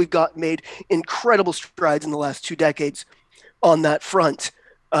feel like we've made incredible strides in the last 2 decades on that front.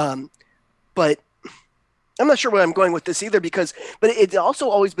 But I'm not sure where I'm going with this either, but it's also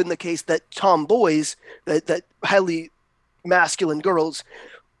always been the case that tomboys, that highly masculine girls,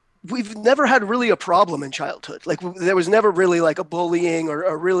 we've never had really a problem in childhood. Like, there was never really like a bullying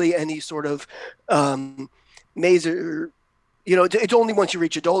or really any sort of major. It's only once you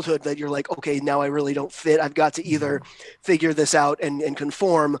reach adulthood that you're like, okay, now I really don't fit. I've got to either figure this out and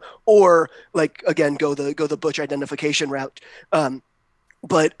conform, or like, again, go the butch identification route.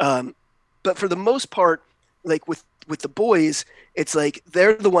 But for the most part, like with the boys, it's like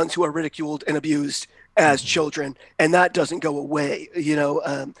they're the ones who are ridiculed and abused as children, and that doesn't go away,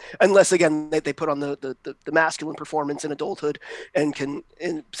 unless, again, they put on the masculine performance in adulthood, and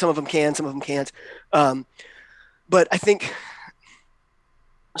some of them can, some of them can't. But I think,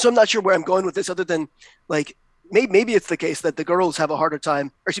 so I'm not sure where I'm going with this, other than like maybe it's the case that the girls have a harder time,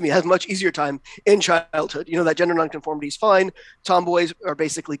 or excuse me, have a much easier time in childhood. That gender nonconformity is fine. Tomboys are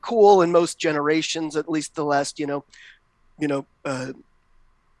basically cool in most generations, at least the last,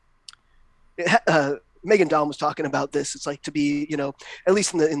 Megan Dahl was talking about this. It's like, to be, at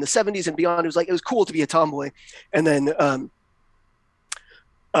least in the 70s and beyond, it was cool to be a tomboy. And then,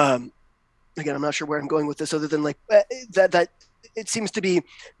 again, I'm not sure where I'm going with this, other than like that it seems to be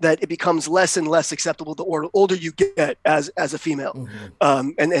that it becomes less and less acceptable the older you get as a female. Mm-hmm.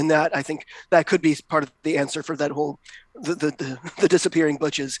 And that, I think that could be part of the answer for that whole the disappearing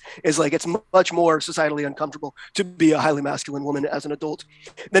butches, is like, it's much more societally uncomfortable to be a highly masculine woman as an adult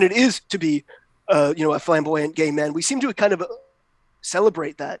than it is to be a flamboyant gay man. We seem to kind of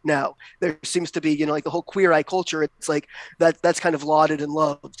celebrate that now. There seems to be, like the whole Queer Eye culture. It's like that's kind of lauded and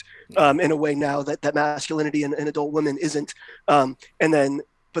loved in a way now that masculinity in adult women isn't.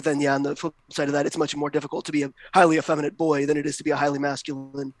 But then, on the flip side of that, it's much more difficult to be a highly effeminate boy than it is to be a highly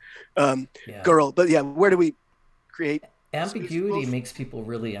masculine girl. But where do we create ambiguity? Makes people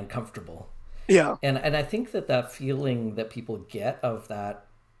really uncomfortable. Yeah. And I think that feeling that people get of that,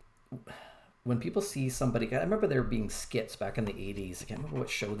 when people see somebody, I remember there being skits back in the 80s. I can't remember what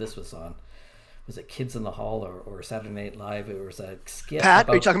show this was on. Was it Kids in the Hall or Saturday Night Live? It was a skit. Pat?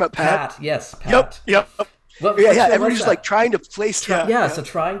 Are you talking about Pat? Yes, Pat. Yep. Everybody's just like trying to place stuff. So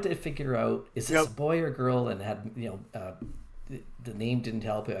trying to figure out, is this a boy or girl? And had, the name didn't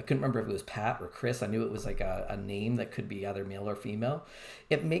help. I couldn't remember if it was Pat or Chris. I knew it was like a name that could be either male or female.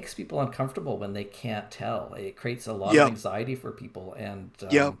 It makes people uncomfortable when they can't tell. It creates a lot of anxiety for people. And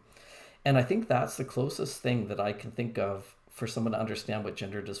I think that's the closest thing that I can think of for someone to understand what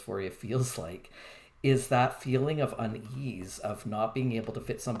gender dysphoria feels like, is that feeling of unease, of not being able to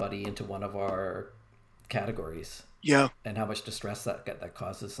fit somebody into one of our categories. Yeah. And how much distress that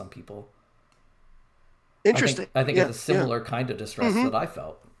causes some people. Interesting. I think it's a similar kind of distress that I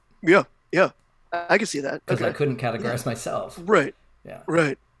felt. Yeah. Yeah, I can see that. because I Okay. couldn't Yeah. categorize myself. Right. Yeah.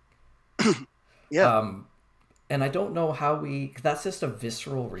 Right. Yeah. And I don't know how we. That's just a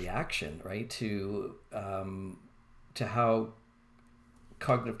visceral reaction, right? To how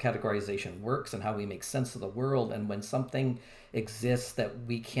cognitive categorization works and how we make sense of the world. And when something exists that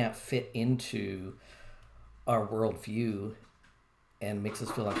we can't fit into our worldview and makes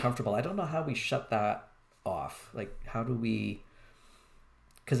us feel uncomfortable, I don't know how we shut that off. Like, how do we?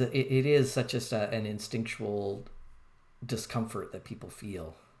 Because it is such just an instinctual discomfort that people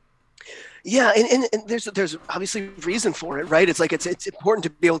feel. Yeah, and there's obviously reason for it, right? It's like it's important to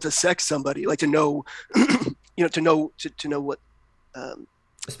be able to sex somebody, like to know, to know what. Um,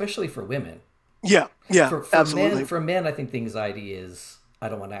 Especially for women. yeah, yeah, For absolutely. men, I think the anxiety is I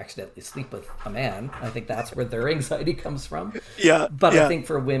don't want to accidentally sleep with a man. I think that's where their anxiety comes from. Yeah, But I yeah, think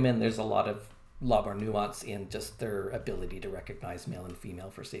for women, there's a lot more nuance in just their ability to recognize male and female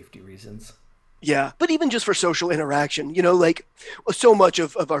for safety reasons. yeah. But even just for social interaction, like so much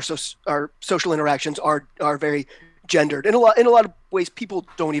of our social interactions are very gendered in a lot of ways people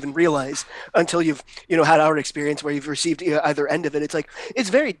don't even realize until you've had our experience where you've received either end of it. It's like it's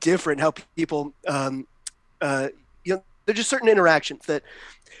very different how people uh, there's just certain interactions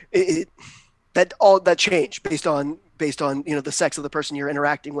it, that all that change based on the sex of the person you're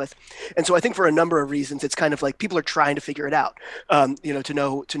interacting with. And so I think for a number of reasons it's kind of like people are trying to figure it out, to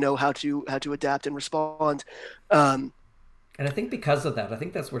know how to adapt and respond. um, And I think because of that, I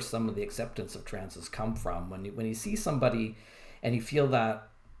think that's where some of the acceptance of trans has come from. When you see somebody and you feel that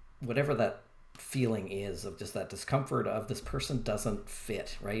whatever that feeling is of just that discomfort of this person doesn't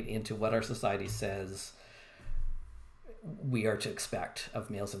fit right into what our society says we are to expect of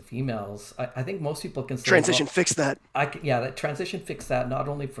males and females. I think most people can say, Transition well, fix that. yeah, that transition fixed that not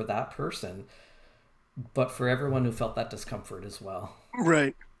only for that person, but for everyone who felt that discomfort as well.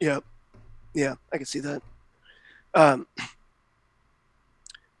 Right. Yeah, yeah, I can see that. um,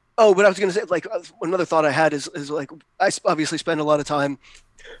 oh, but I was going to say, like, another thought I had is like obviously spend a lot of time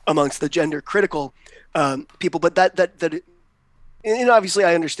amongst the gender critical people, but and obviously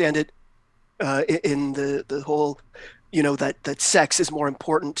I understand it in the whole, that sex is more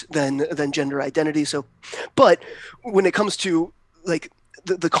important than gender identity. So, but when it comes to like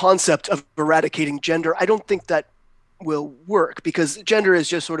the concept of eradicating gender, I don't think that will work because gender is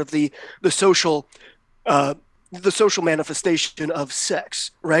just sort of the social uh, the social manifestation of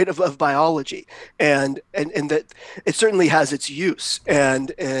sex, right? Of biology, and that it certainly has its use,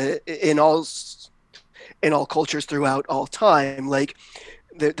 and in all cultures throughout all time, like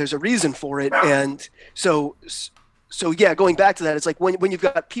there's a reason for it. And so yeah, going back to that, it's like when you've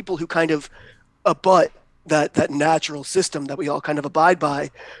got people who kind of abut that natural system that we all kind of abide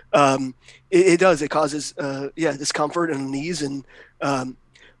by, it causes yeah, discomfort and unease. And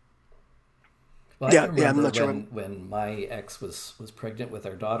Well, I yeah, can yeah, I'm remember not sure. when my ex was pregnant with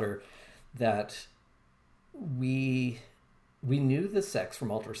our daughter, that we we knew the sex from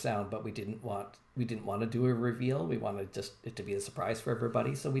ultrasound, but we didn't want to do a reveal. We wanted just it to be a surprise for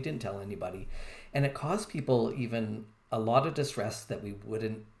everybody, so we didn't tell anybody, and it caused people even a lot of distress that we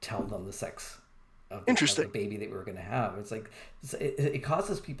wouldn't tell them the sex of the Interesting. baby that we were going to have. It's like it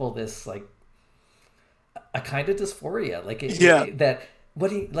causes people this like a kind of dysphoria, like Yeah, that. What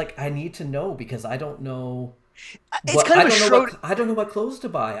do you like? I need to know because I don't know it's what kind of a Schroeder. I don't know what clothes to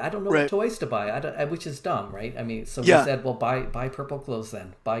buy. I don't know what Right. toys to buy. Which is dumb, right? I mean, so we Yeah. said, well, buy purple clothes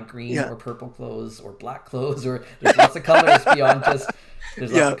then. Buy green Yeah. or purple clothes or black clothes or there's lots of colors beyond just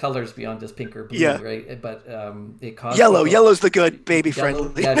there's lots Yeah. of colors beyond just pink or blue, Yeah. right? But it caused Yellow. people Yellow's the good baby yellow.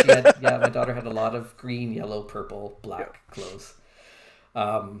 friendly. Yeah, she had my daughter had a lot of green, yellow, purple, Yeah. black clothes.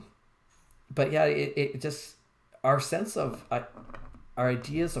 Um, but yeah, it just our sense of our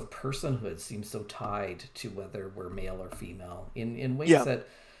ideas of personhood seem so tied to whether we're male or female in ways Yeah. that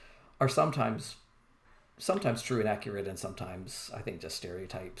are sometimes true and accurate, and sometimes I think just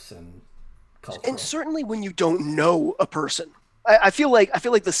stereotypes and And cultural. certainly when you don't know a person. I feel like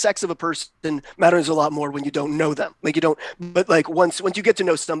the sex of a person matters a lot more when you don't know them. Like you don't, but like once you get to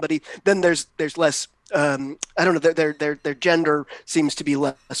know somebody, then there's less. I don't know. Their gender seems to be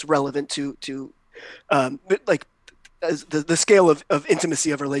less relevant but like as the scale of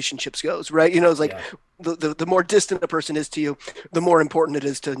intimacy of relationships goes, right? It's like Yeah, the more distant a person is to you, the more important it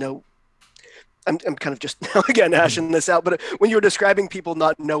is to know I'm kind of just now again Mhm. hashing this out, but when you were describing people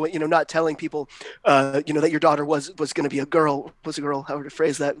not knowing, not telling people, that your daughter was going to be was a girl, however to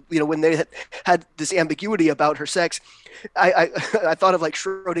phrase that, when they had this ambiguity about her sex, I thought of like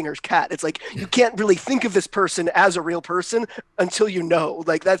Schrodinger's cat. It's like you can't really think of this person as a real person until you know.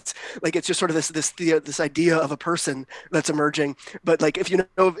 Like that's like it's just sort of this idea of a person that's emerging. But like if you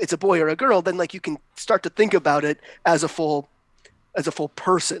know if it's a boy or a girl, then like you can start to think about it as a full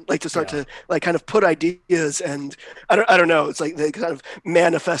person, like to start Yeah. to like kind of put ideas, and I don't know, it's like they kind of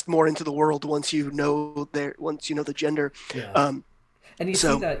manifest more into the world once you know the gender. Yeah. um And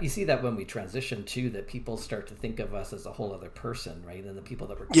so you see that when we transition too, that people start to think of us as a whole other person, right? And the people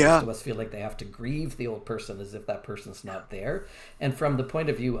that were close yeah, to us feel like they have to grieve the old person as if that person's not there. And from the point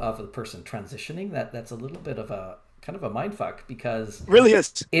of view of the person transitioning, that's a little bit of a kind of a mind fuck, because really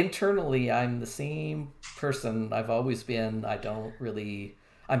is. internally I'm the same person I've always been. I don't really.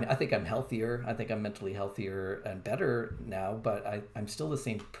 I think I'm healthier. I think I'm mentally healthier and better now, but I'm still the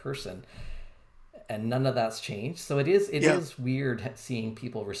same person, and none of that's changed. So it Yeah, is weird seeing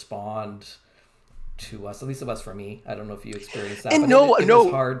people respond to us. At least it was for me. I don't know if you experienced that, and but no, it was no,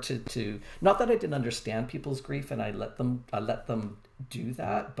 hard to not that I didn't understand people's grief and I let them do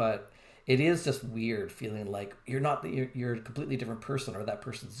that, but it is just weird feeling like you're a completely different person, or that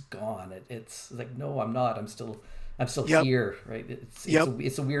person's gone. It's like, no, I'm not. I'm still yep, here, right? yep.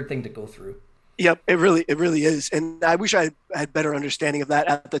 It's a weird thing to go through. Yep, it really is, and I wish I had better understanding of that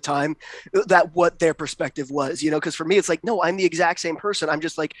at the time, that what their perspective was, because for me it's like, no, I'm the exact same person. I'm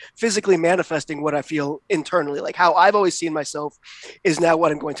just like physically manifesting what I feel internally, like how I've always seen myself is now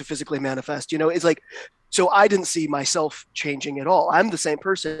what I'm going to physically manifest. It's like, so I didn't see myself changing at all. I'm the same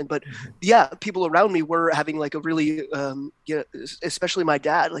person, but Mm-hmm. yeah, people around me were having like a really, especially my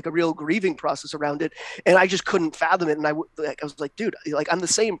dad, like a real grieving process around it, and I just couldn't fathom it. And I was like, dude, like I'm the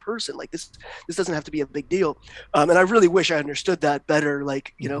same person. Like this doesn't have to be a big deal. And I really wish I understood that better.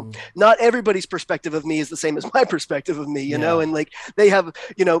 Like, Mm-hmm. not everybody's perspective of me is the same as my perspective of me, Yeah. and like they have,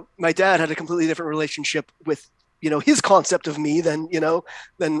 my dad had a completely different relationship with, his concept of me than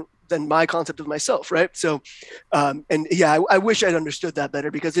my concept of myself. Right. So, and yeah, I wish I'd understood that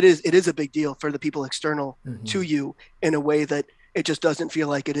better, because it is a big deal for the people external Mm-hmm. to you in a way that it just doesn't feel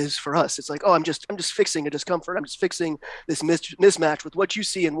like it is for us. It's like, oh, I'm just fixing a discomfort. I'm just fixing this mismatch with what you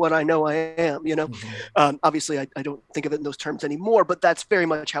see and what I know I am. Mm-hmm. Obviously, I don't think of it in those terms anymore, but that's very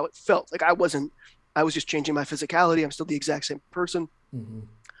much how it felt. Like I was just changing my physicality. I'm still the exact same person. Mm-hmm.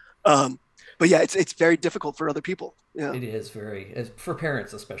 Um, but yeah, it's very difficult for other people. Yeah, It is for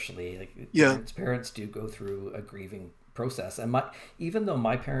parents especially. Like yeah, parents do go through a grieving process, and my even though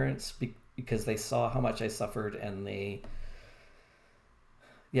my parents, because they saw how much I suffered, and they,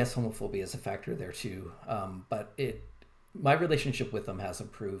 yes, homophobia is a factor there too. But my relationship with them has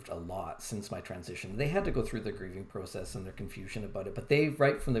improved a lot since my transition. They had to go through the grieving process and their confusion about it, but they,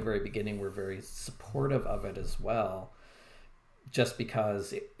 right from the very beginning, were very supportive of it as well, just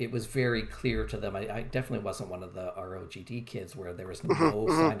because it was very clear to them. I definitely wasn't one of the ROGD kids where there was hmm no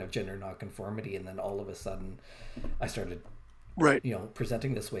hmm sign of gender nonconformity, and then all of a sudden I started, right,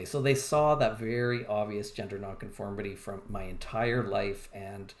 presenting this way. So they saw that very obvious gender nonconformity from my entire life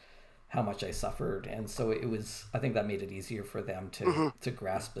and how much I suffered. And so it was, I think that made it easier for them hmm to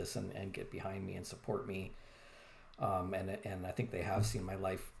grasp this and get behind me and support me. And I think they have seen my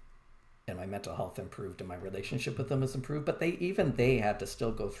life and my mental health improved, and my relationship with them has improved. But they had to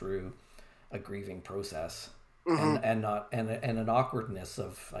still go through a grieving process, hmm and an awkwardness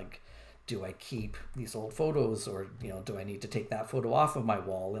of like, do I keep these old photos, or do I need to take that photo off of my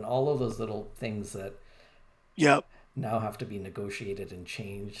wall, and all of those little things that yeah, now have to be negotiated and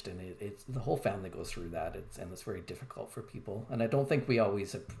changed. And it's the whole family goes through that. It's very difficult for people, and I don't think we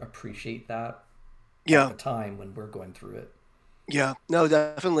always appreciate that at yeah, the time when we're going through it. yeah. No,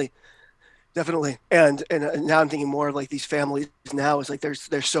 definitely. Definitely. And now I'm thinking more of like these families now is like there's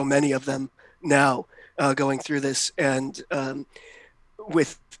so many of them now, going through this, and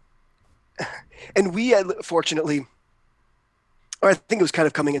with and we fortunately, or I think it was kind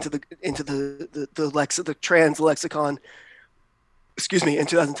of coming into the trans lexicon, excuse me, in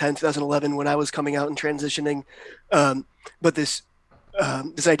 2010 2011, when I was coming out and transitioning. But this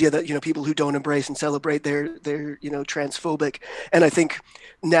idea that people who don't embrace and celebrate they're transphobic. And I think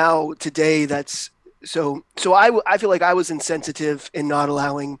now today that's so I feel like I was insensitive in not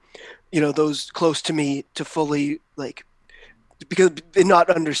allowing those close to me to fully, like, because in not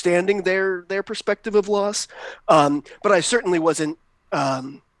understanding their perspective of loss. But I certainly wasn't,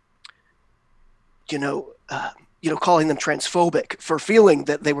 um, you know uh, calling them transphobic for feeling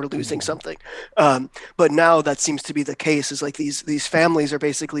that they were losing Mm-hmm. something. But now that seems to be the case, is like these families are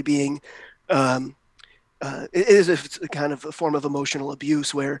basically being, Um, it is a kind of a form of emotional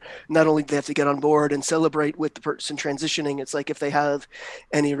abuse where not only do they have to get on board and celebrate with the person transitioning, it's like if they have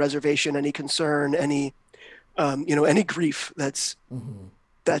any reservation, any concern, any any grief, Hmm.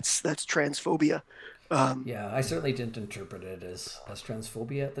 that's transphobia. Um, Yeah, I certainly didn't interpret it as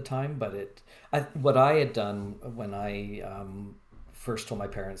transphobia at the time, but what I had done when I first told my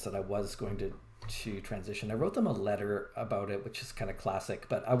parents that I was going to transition, I wrote them a letter about it, which is kind of classic,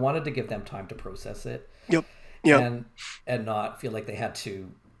 but I wanted to give them time to process it yep, yep, and not feel like they had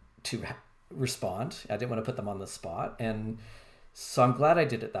to respond. I didn't want to put them on the spot, and so I'm glad I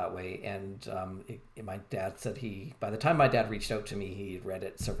did it that way. And my dad said by the time my dad reached out to me, he had read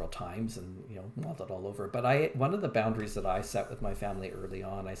it several times and mulled it all over. But one of the boundaries that I set with my family early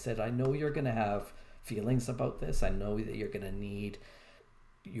on, I said, I know you're going to have feelings about this. I know that you're going to need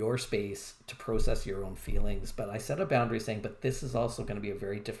your space to process your own feelings. But I set a boundary saying, but this is also going to be a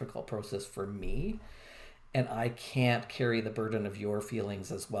very difficult process for me, and I can't carry the burden of your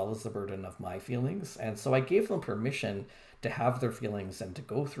feelings as well as the burden of my feelings. And so I gave them permission to have their feelings and to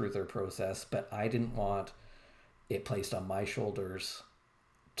go through their process, but I didn't want it placed on my shoulders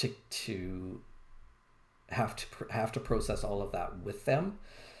to have to process all of that with them,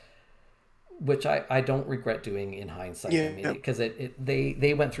 which I don't regret doing in hindsight. I mean, yeah, because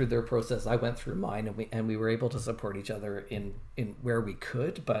they went through their process, I went through mine, and we were able to support each other in where we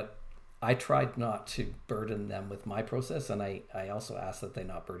could, but I tried not to burden them with my process, and I also asked that they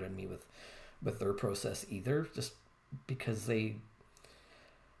not burden me with their process either, just because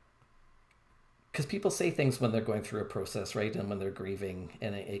because people say things when they're going through a process, right, and when they're grieving,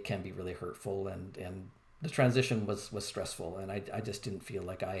 and it can be really hurtful, and the transition was stressful, and I just didn't feel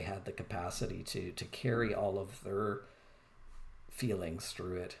like I had the capacity to carry all of their feelings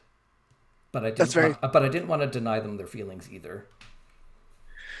through it. that's very But I didn't want to deny them their feelings either.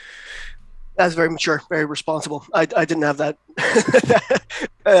 that's very mature, very responsible. I didn't have that,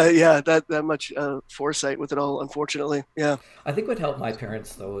 yeah, that much foresight with it all, unfortunately. Yeah, I think what helped my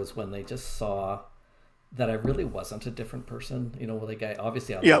parents though is when they just saw that I really wasn't a different person. Like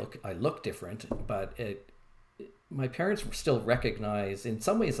obviously yep, I look different, but my parents still recognize in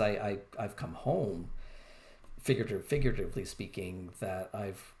some ways I've come home, figuratively speaking, that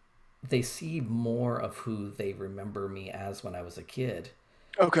they see more of who they remember me as when I was a kid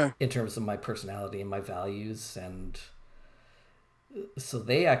okay, in terms of my personality and my values, and so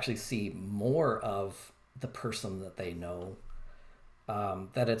they actually see more of the person that they know,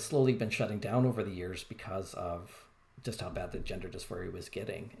 that had slowly been shutting down over the years because of just how bad the gender dysphoria was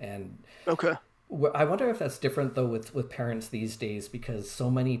getting. And okay, I wonder if that's different though with parents these days, because so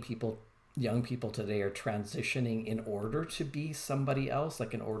many people, young people today, are transitioning in order to be somebody else,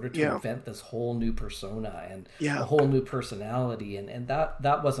 like in order to yeah, invent this whole new persona and a yeah, whole new personality, and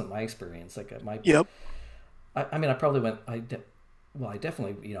that wasn't my experience. Like yep, I mean, I probably went. Well, I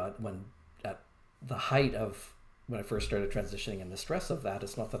definitely, when at the height of when I first started transitioning and the stress of that,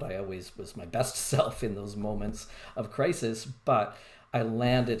 it's not that I always was my best self in those moments of crisis, but I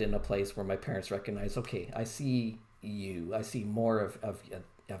landed in a place where my parents recognized, okay, I see you, I see more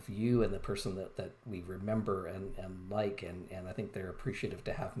of you and the person that we remember and like, and I think they're appreciative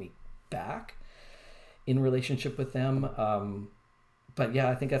to have me back in relationship with them. But yeah,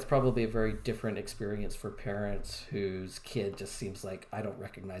 I think that's probably a very different experience for parents whose kid just seems like, I don't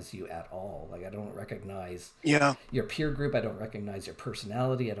recognize you at all. Like, I don't recognize yeah. your peer group. I don't recognize your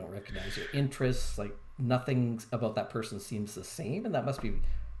personality. I don't recognize your interests. Like, nothing about that person seems the same. And that must be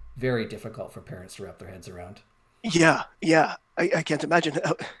very difficult for parents to wrap their heads around. Yeah, yeah, I can't imagine,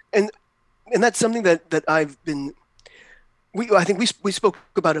 and and that's something that I've been. I think we spoke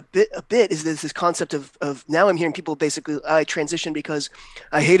about a bit is this concept of now I'm hearing people basically I transitioned because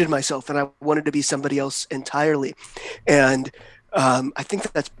I hated myself and I wanted to be somebody else entirely, and I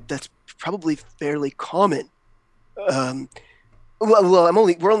think that's probably fairly common. Um, well,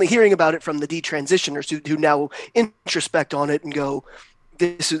 we're only hearing about it from the detransitioners who now introspect on it and go,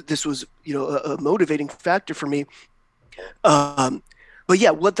 this was a motivating factor for me. Um, but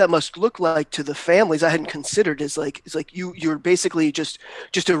yeah, what that must look like to the families I hadn't considered is like you're basically just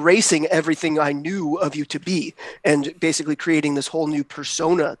erasing everything I knew of you to be, and basically creating this whole new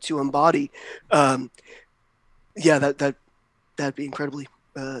persona to embody. Um, yeah, that'd be incredibly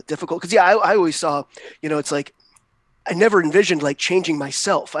difficult because yeah, I always saw, it's like I never envisioned like changing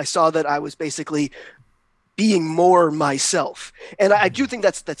myself. I saw that I was basically being more myself, and I do Mm-hmm. think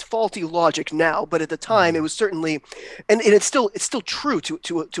that's faulty logic now, but at the time it Mm-hmm. was certainly, and it's still true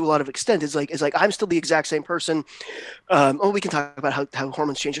to a lot of extent. It's like I'm still the exact same person. Oh, we can talk about how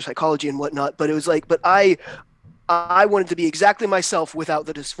hormones change your psychology and whatnot, but it was like, but I wanted to be exactly myself without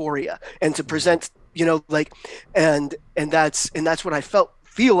the dysphoria, and to present, like, and that's what I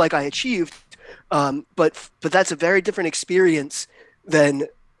feel like I achieved. But that's a very different experience than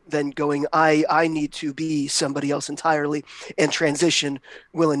going, I need to be somebody else entirely, and transition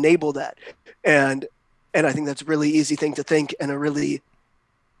will enable that. And I think that's a really easy thing to think, and a really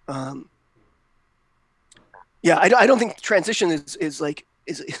um, yeah, I don't think transition is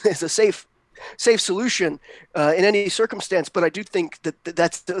a safe solution in any circumstance. But I do think that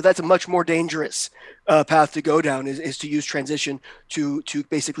that's a much more dangerous path to go down, is to use transition to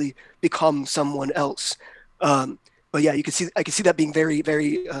basically become someone else. But yeah, I can see that being very,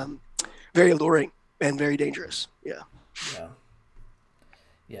 very, very alluring and very dangerous. Yeah. Yeah,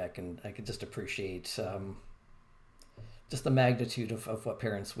 yeah. I can just appreciate just the magnitude of what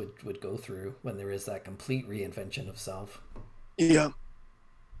parents would go through when there is that complete reinvention of self. Yeah.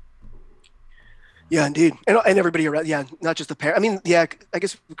 Yeah, indeed, and everybody around. Yeah, not just the parent. I mean, yeah, I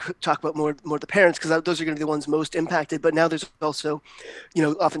guess we could talk about more the parents, because those are going to be the ones most impacted. But now there's also,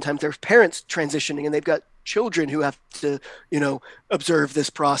 oftentimes there's parents transitioning, and they've got children who have to, observe this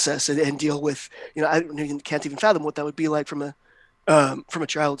process, and deal with, I can't even fathom what that would be like from a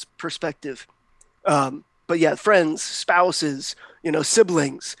child's perspective. But yeah, friends, spouses,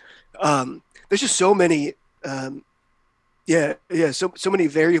 siblings. There's just so many. Yeah, so many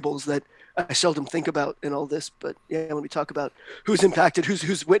variables that I seldom think about in all this. But yeah, when we talk about who's impacted,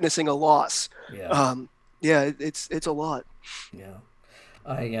 who's witnessing a loss, Yeah, um, yeah, it's a lot. yeah.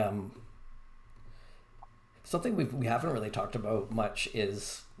 I Something we haven't really talked about much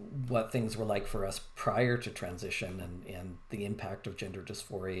is what things were like for us prior to transition, and the impact of gender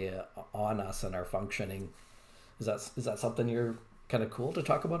dysphoria on us and our functioning. Is that something you're kind of cool to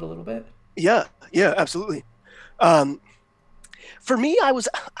talk about a little bit? Yeah, absolutely. Um, for me,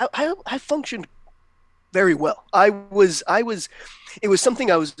 I functioned very well. It was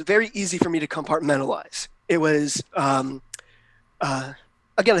something I was very easy for me to compartmentalize. It was, uh,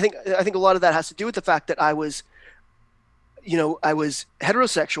 again, I think a lot of that has to do with the fact that I was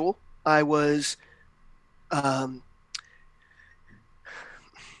heterosexual. I was, um,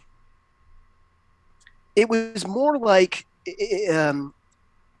 it was more like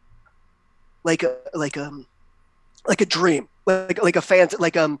like a dream, like a fan,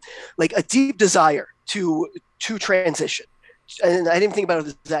 like a deep desire to transition. And I didn't think about it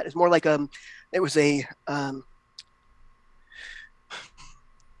as that. It's more like it was a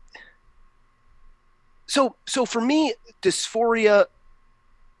so for me, dysphoria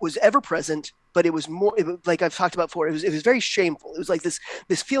was ever present, but it was more, like I've talked about before. It was very shameful. It was like this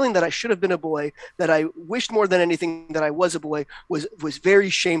feeling that I should have been a boy, that I wished more than anything that I was a boy, was very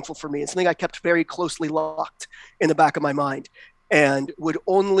shameful for me, and something I kept very closely locked in the back of my mind, and would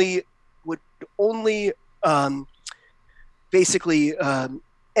only basically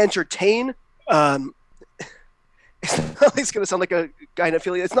entertain. Um, it's going to sound like a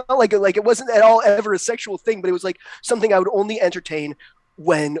gynophilia. It's not like it wasn't at all ever a sexual thing, but it was like something I would only entertain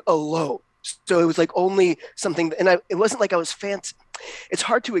when alone. So it was like only something, and it wasn't like I was fancy. It's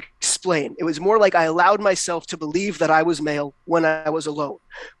hard to explain. It was more like I allowed myself to believe that I was male when I was alone,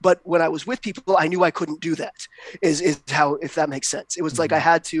 but when I was with people, I knew I couldn't do that. Is how, if that makes sense. It was like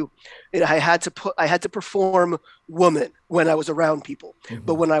Mm-hmm. I had to perform woman when I was around people, but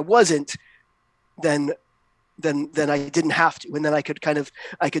Mm-hmm. when I wasn't, then then I didn't have to, and then I could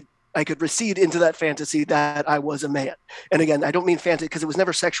I could recede into that fantasy that I was a man. And again, I don't mean fantasy because it was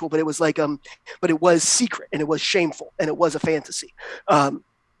never sexual, but it was but it was secret, and it was shameful, and it was a fantasy. Um,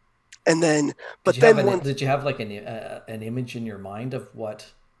 and then, Did but you have then once, did you have like an image in your mind of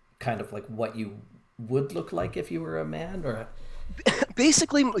what kind of like what you would look like if you were a man, or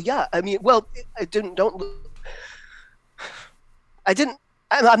basically, yeah. I mean, well, I didn't don't I didn't.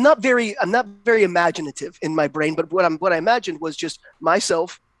 I'm not very imaginative in my brain, but what I imagined was just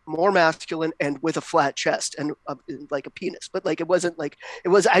myself, more masculine and with a flat chest, and like a penis. But like it wasn't like it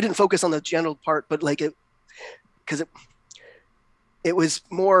was. I didn't focus on the genital part, but like it, because it was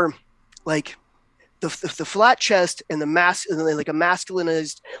more like the flat chest and the and then like a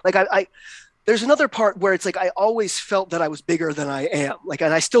masculinized, like I there's another part where it's like I always felt that I was bigger than I am. Like,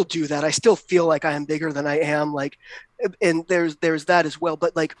 and I still do that. I still feel like I am bigger than I am. Like, and there's that as well.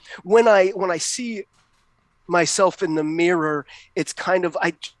 But like when I see myself in the mirror, it's kind of,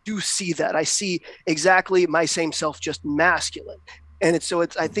 I do see that. I see exactly my same self, just masculine. And it's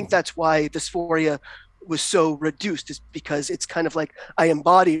I think that's why dysphoria was so reduced, is because it's kind of like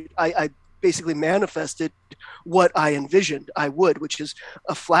I basically manifested what I envisioned I would, which is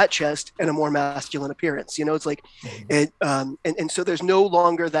a flat chest and a more masculine appearance. It's like Mhm. and so there's no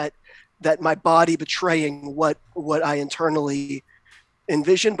longer that my body betraying what I internally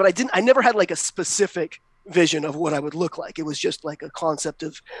envisioned, but I never had like a specific vision of what I would look like. It was just like a concept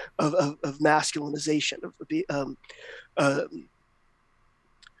of masculinization of the uh,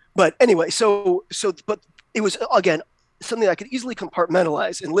 but anyway, but it was again something I could easily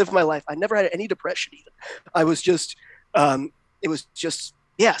compartmentalize and live my life. I never had any depression even. I was just it was just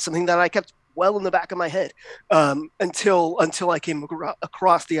yeah, something that I kept well in the back of my head until I came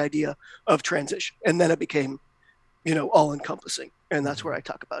across the idea of transition, and then it became all encompassing, and that's where I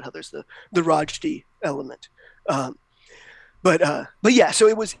talk about how there's the Rajdi element. Um, but yeah, so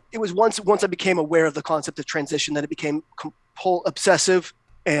it was once I became aware of the concept of transition that it became obsessive,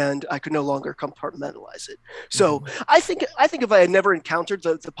 and I could no longer compartmentalize it. So Mm-hmm. I think if I had never encountered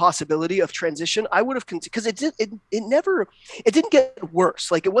the possibility of transition, I would have because it didn't get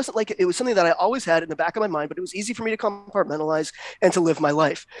worse. Like it wasn't like it was something that I always had in the back of my mind, but it was easy for me to compartmentalize and to live my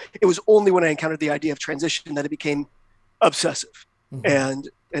life. It was only when I encountered the idea of transition that it became obsessive Mm-hmm.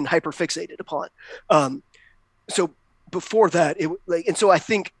 and hyper fixated upon. So before that, it like, and so I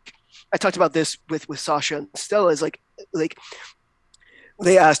think I talked about this with Sasha and Stella is like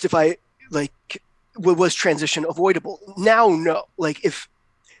they asked if I like was transition avoidable. Now, no. Like if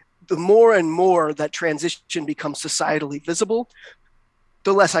the more and more that transition becomes societally visible,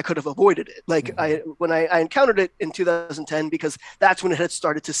 the less I could have avoided it. Like Mm-hmm. I encountered it in 2010 because that's when it had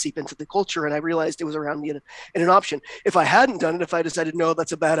started to seep into the culture, and I realized it was around me in an option. If I hadn't done it, if I decided no,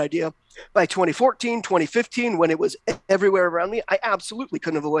 that's a bad idea, by 2014, 2015, when it was everywhere around me, I absolutely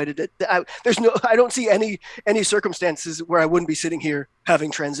couldn't have avoided it. I don't see any circumstances where I wouldn't be sitting here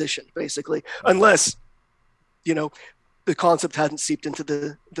having transition, basically, Yeah. unless you know the concept hadn't seeped into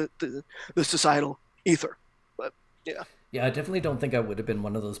the societal ether. But yeah, Yeah, I definitely don't think I would have been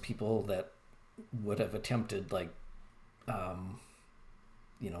one of those people that would have attempted um,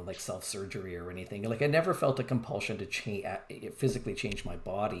 like self surgery or anything. Like I never felt a compulsion to change, physically change my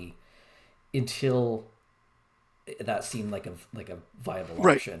body until that seemed like a viable right.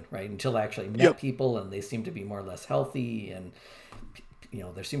 option, right? Until I actually met Yep. people and they seemed to be more or less healthy, and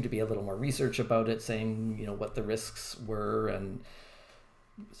there seemed to be a little more research about it saying what the risks were, and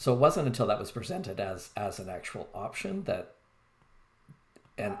so it wasn't until that was presented as an actual option that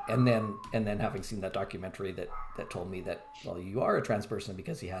and then having seen that documentary that told me that, well, you are a trans person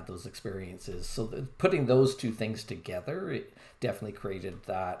because he had those experiences. So putting those two things together, it definitely created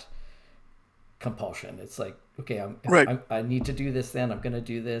that compulsion. It's like, okay, Right. I need to do this, then I'm going to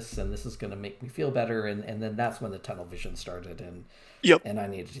do this, and this is going to make me feel better, and then that's when the tunnel vision started, Yep. and I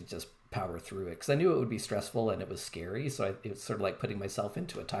needed to just power through it because I knew it would be stressful and it was scary. So it was sort of like putting myself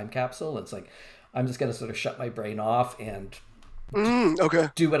into a time capsule. It's like I'm just going to sort of shut my brain off and Okay.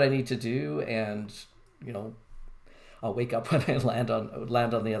 do what I need to do, and you know I'll wake up when I land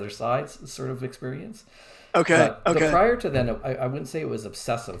on the other side, sort of experience. Okay. But Okay. prior to then, I wouldn't say it was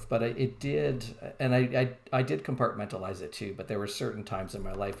obsessive, but it did, and I did compartmentalize it too. But there were certain times in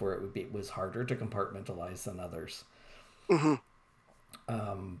my life where it was harder to compartmentalize than others. Hmm.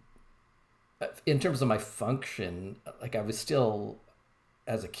 In terms of my function, like I was still,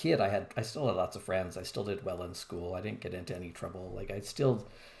 as a kid, I still had lots of friends. I still did well in school. I didn't get into any trouble. Like I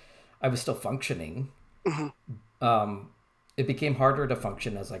was still functioning. Hmm. It became harder to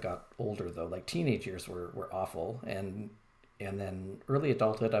function as I got older, though. Like teenage years were awful, and then early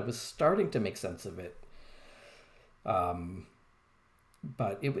adulthood, I was starting to make sense of it.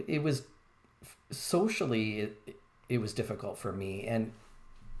 But it was socially it was difficult for me, and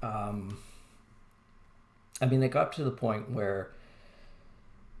I mean, it got to the point where,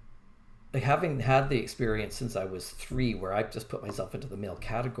 like, having had the experience since I was 3, where I just put myself into the male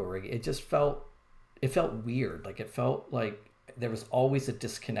category, it felt weird. Like it felt like there was always a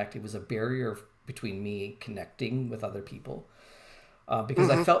disconnect. It was a barrier between me connecting with other people, because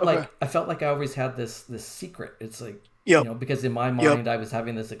Hmm. Okay. I felt like I always had this secret. It's like, Yep. because in my Yep. mind I was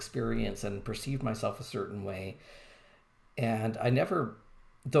having this experience and perceived myself a certain way, and I never,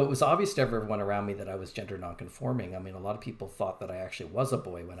 though it was obvious to everyone around me that I was gender nonconforming. I mean, a lot of people thought that I actually was a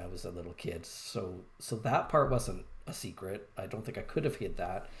boy when I was a little kid. So that part wasn't a secret. I don't think I could have hid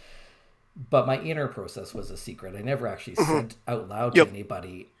that. But my inner process was a secret. I never actually Hmm. said out loud to Yep.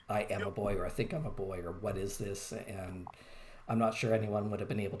 anybody, I am a boy, or I think I'm a boy, or what is this? And I'm not sure anyone would have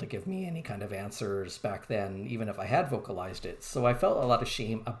been able to give me any kind of answers back then, even if I had vocalized it. So I felt a lot of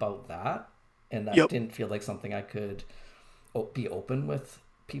shame about that. And that Yep. didn't feel like something I could be open with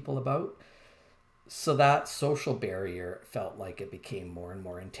people about. So that social barrier felt like it became more and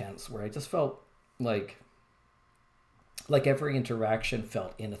more intense, where I just felt like every interaction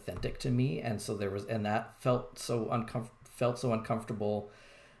felt inauthentic to me, and so there was, and that felt so uncomfortable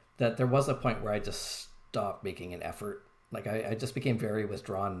that there was a point where I just stopped making an effort. Like I just became very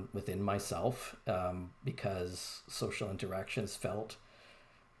withdrawn within myself, because social interactions felt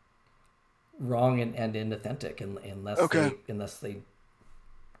wrong and inauthentic, and Okay. unless they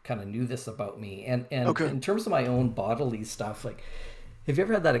kind of knew this about me. And Okay. in terms of my own bodily stuff, like, have you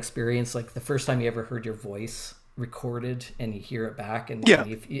ever had that experience, like the first time you ever heard your voice recorded and you hear it back, Yeah. and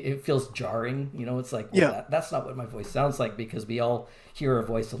it feels jarring? It's like, well, Yeah. that's not what my voice sounds like, because we all hear our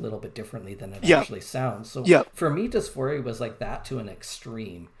voice a little bit differently than it Yeah. actually sounds. So Yeah. for me, dysphoria was like that to an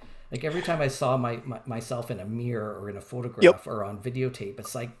extreme. Like every time I saw myself in a mirror or in a Yep. photograph or on videotape,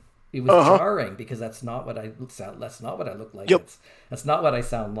 it's like it was Uh-huh. jarring, because that's not what I sound. That's not what I look like. Yep. That's not what I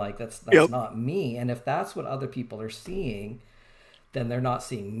sound like. That's Yep. not me. And if that's what other people are seeing, then they're not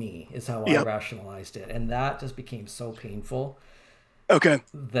seeing me, is how I Yep. rationalized it. And that just became so painful Okay.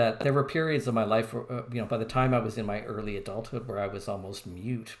 that there were periods of my life where, by the time I was in my early adulthood, where I was almost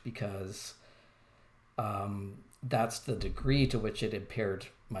mute, because that's the degree to which it impaired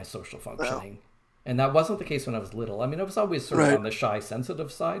my social Wow. functioning. And that wasn't the case when I was little. I mean, I was always sort of Right. on the shy,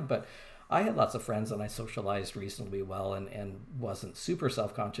 sensitive side, but I had lots of friends and I socialized reasonably well, and wasn't super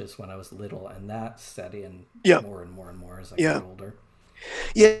self conscious when I was little. And that set in Yeah. more and more and more as I got Yeah. older.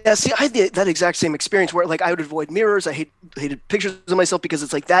 Yeah, see, I had that exact same experience where like I would avoid mirrors. Hated pictures of myself because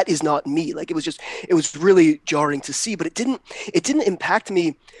it's like that is not me. Like it was really jarring to see, but it didn't impact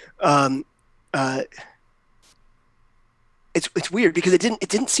me. Um, uh, it's weird because it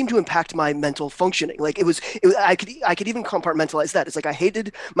didn't seem to impact my mental functioning. Like I could even compartmentalize that. It's like I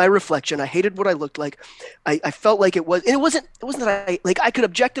hated my reflection. I hated what I looked like. I felt like it was, and it wasn't that I like I could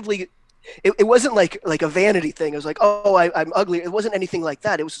objectively it wasn't like a vanity thing. It was like, oh, I'm ugly. It wasn't anything like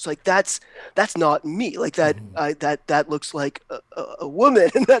that. It was just like that's not me. Like Mm-hmm. that looks like a woman,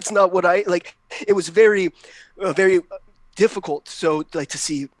 and that's not what I like. It was very difficult. So like to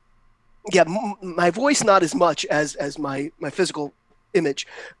see, yeah, my voice not as much as my physical image,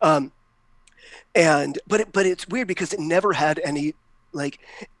 um, and but it's weird because it never had like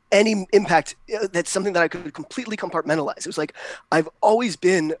any impact. That's something that I could completely compartmentalize. It was like I've always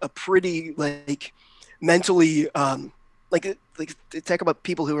been a pretty like mentally like talk about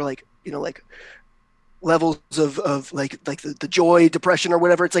people who are like like levels of like the joy depression or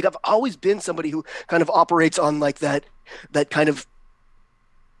whatever. It's like I've always been somebody who kind of operates on like that kind of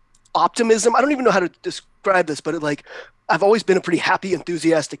optimism. I don't even know how to describe this, but like I've always been a pretty happy,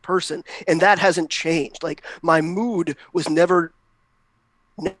 enthusiastic person, and that hasn't changed. Like my mood was never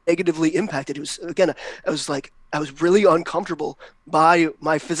negatively impacted. It was again, I was like I was really uncomfortable by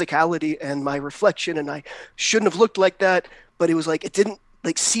my physicality and my reflection, and I shouldn't have looked like that. But it was like it didn't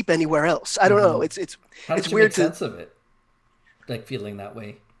like seep anywhere else. I don't Mm-hmm. know. How It's did you make weird to sense of it? Like feeling that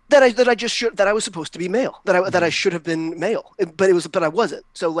way? that I just should that I was supposed to be male. That I Mm-hmm. should have been male, but I wasn't.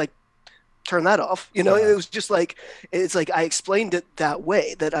 So like turn that off. Yeah. It was just like it's like I explained it that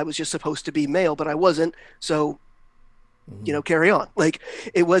way that I was just supposed to be male, but I wasn't. So Mm-hmm. carry on. Like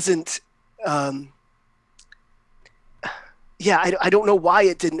it wasn't. Um, yeah, I don't know why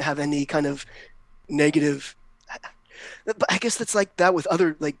it didn't have any kind of negative. But I guess that's like that with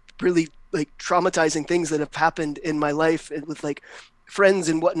other like really like traumatizing things that have happened in my life and with like friends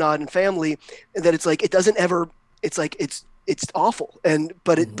and whatnot and family, and that it's like it doesn't ever. It's like it's awful, and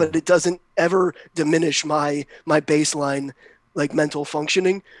Mm-hmm. but it doesn't ever diminish my baseline like mental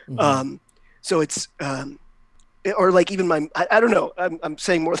functioning. Mm-hmm. Um, so it's or like even I don't know. I'm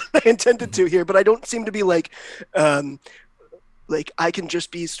saying more than I intended Mm-hmm. to here, but I don't seem to be um, like I can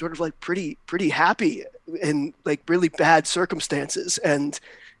just be sort of like pretty happy in like really bad circumstances, and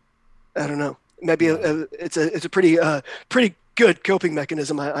I don't know. Maybe Yeah. it's a pretty good coping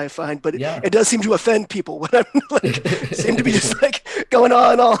mechanism I find, but Yeah. it does seem to offend people when I'm like seem to be just like going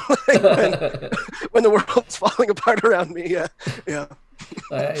on all like when the world's falling apart around me. Yeah, yeah,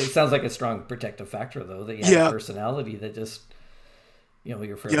 It sounds like a strong protective factor, though, that you had a yeah, personality that just,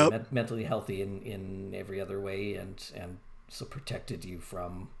 you're fairly yep, mentally healthy in every other way, and so protected you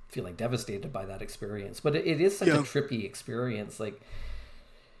from feeling devastated by that experience. But it is such a yeah, trippy experience. Like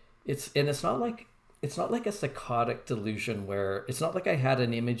it's not like a psychotic delusion, where it's not like I had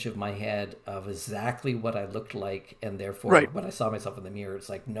an image of my head of exactly what I looked like, and therefore right, when I saw myself in the mirror, it's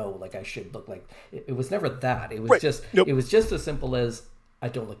like, no, like I should look like. It was never that. right, nope, It was just as simple as I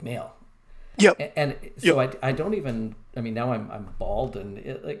don't look male. yep, And yep, so I don't even. I mean, now I'm bald, and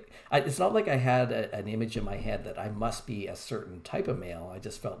it's not like I had an image in my head that I must be a certain type of male. I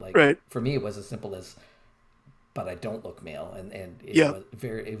just felt like, right, for me, it was as simple as, but I don't look male, and yeah,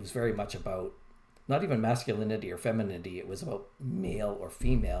 it was very much about not even masculinity or femininity. It was about male or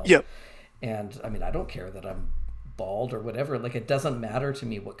female. yep, And I mean, I don't care that I'm bald or whatever. Like, it doesn't matter to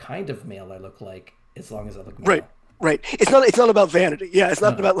me what kind of male I look like as long as I look Right. male. Right. It's not about vanity. Yeah. It's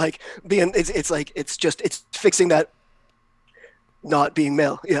not No. about like being, it's fixing that not being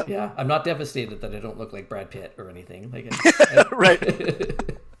male. Yeah. Yeah, I'm not devastated that I don't look like Brad Pitt or anything. Like, Right.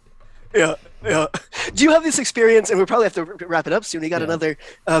 Yeah. Yeah. Do you have this experience, and we probably have to wrap it up soon. You got Yeah. another,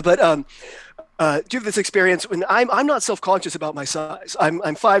 do you have this experience when I'm not self-conscious about my size?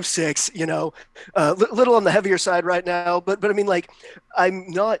 I'm 5'6", little on the heavier side right now, but I mean, like, I'm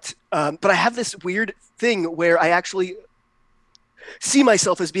not, but I have this weird thing where I actually see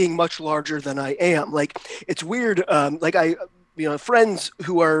myself as being much larger than I am. Like, it's weird. Like, friends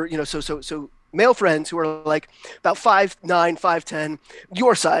who are, so male friends who are like about 5'9", 5'10",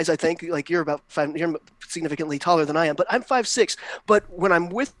 your size, I think, like you're significantly taller than I am, but I'm 5'6". But when I'm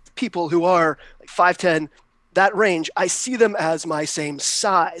with people who are like 5'10", that range, I see them as my same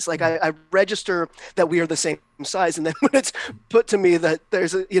size. Like, I register that we are the same size, and then when it's put to me that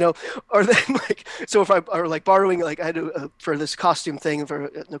there's or then, like, so if I are like borrowing, like, I had to, for this costume thing for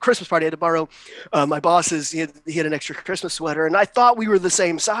the Christmas party, I had to borrow my boss's. He had an extra Christmas sweater, and I thought we were the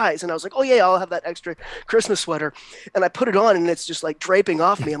same size, and I was like, oh yeah, I'll have that extra Christmas sweater, and I put it on, and it's just like draping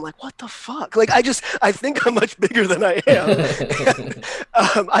off me. I'm like, what the fuck? Like, I think I'm much bigger than I am.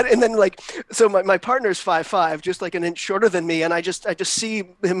 And then, like, so my partner's 5'5", just like an inch shorter than me, and I just see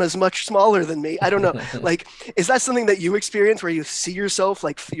him as much smaller than me. I don't know, like, is that something that you experience where you see yourself,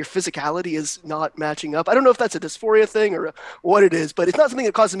 like, your physicality is not matching up? I don't know if that's a dysphoria thing or what it is, but it's not something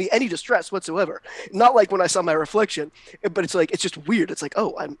that causes me any distress whatsoever. Not like when I saw my reflection, but it's like, it's just weird. It's like,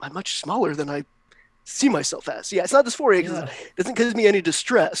 oh, I'm much smaller than I see myself as. Yeah, it's not dysphoria because Yeah. it doesn't cause me any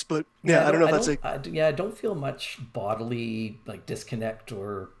distress, but yeah, I don't know if that's I don't feel much bodily like disconnect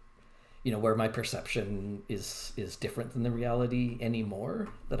or where my perception is different than the reality anymore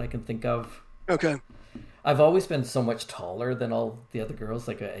that I can think of. okay. I've always been so much taller than all the other girls.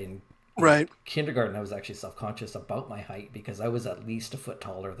 Like, in Right. kindergarten, I was actually self-conscious about my height because I was at least a foot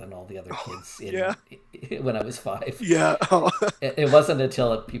taller than all the other kids Yeah. when I was 5. Yeah. Oh. It wasn't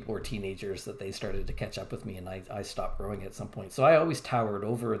until people were teenagers that they started to catch up with me, and I stopped growing at some point. So I always towered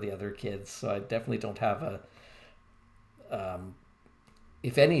over the other kids. So I definitely don't have a.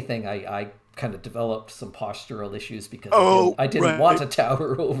 If anything, I kind of developed some postural issues because I didn't right. want to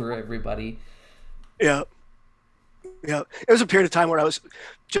tower over everybody. Yeah. Yeah, it was a period of time where I was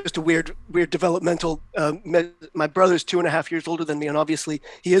just a weird developmental. My brother's 2.5 years older than me, and obviously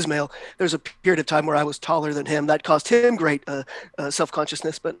he is male. There's a period of time where I was taller than him. That caused him great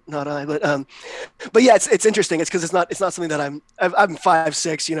self-consciousness, but not I. But yeah, it's interesting. It's because it's not something that I'm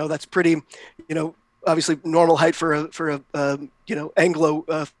 5'6". That's pretty, obviously normal height for a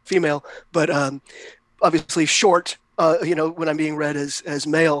Anglo female, but obviously short. When I'm being read as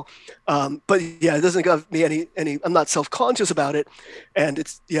male, but yeah, it doesn't give me any. I'm not self-conscious about it, and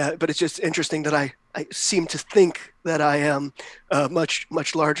but it's just interesting that I seem to think that I am much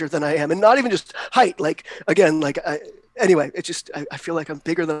larger than I am, and not even just height. Like, again, like, anyway, it's just I feel like I'm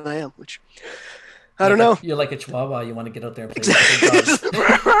bigger than I am, which I don't know. You're like a chihuahua. You want to get out there and play with the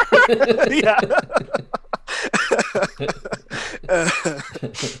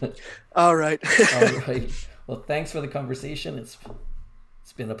dogs. All right. All right. Well, thanks for the conversation. It's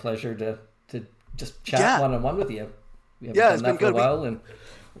been a pleasure to just chat one-on-one with you. We haven't done that for a while, and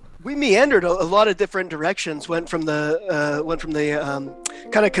we meandered a lot of different directions. Went from the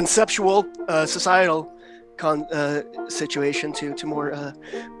kind of conceptual societal situation to more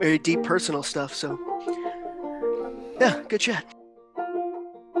very deep personal stuff. So yeah, good chat.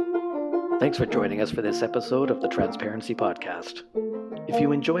 Thanks for joining us for this episode of the Transparency Podcast. If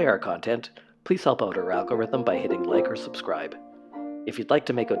you enjoy our content, please help out our algorithm by hitting like or subscribe. If you'd like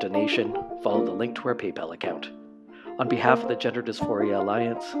to make a donation, follow the link to our PayPal account. On behalf of the Gender Dysphoria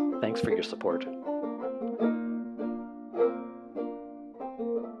Alliance, thanks for your support.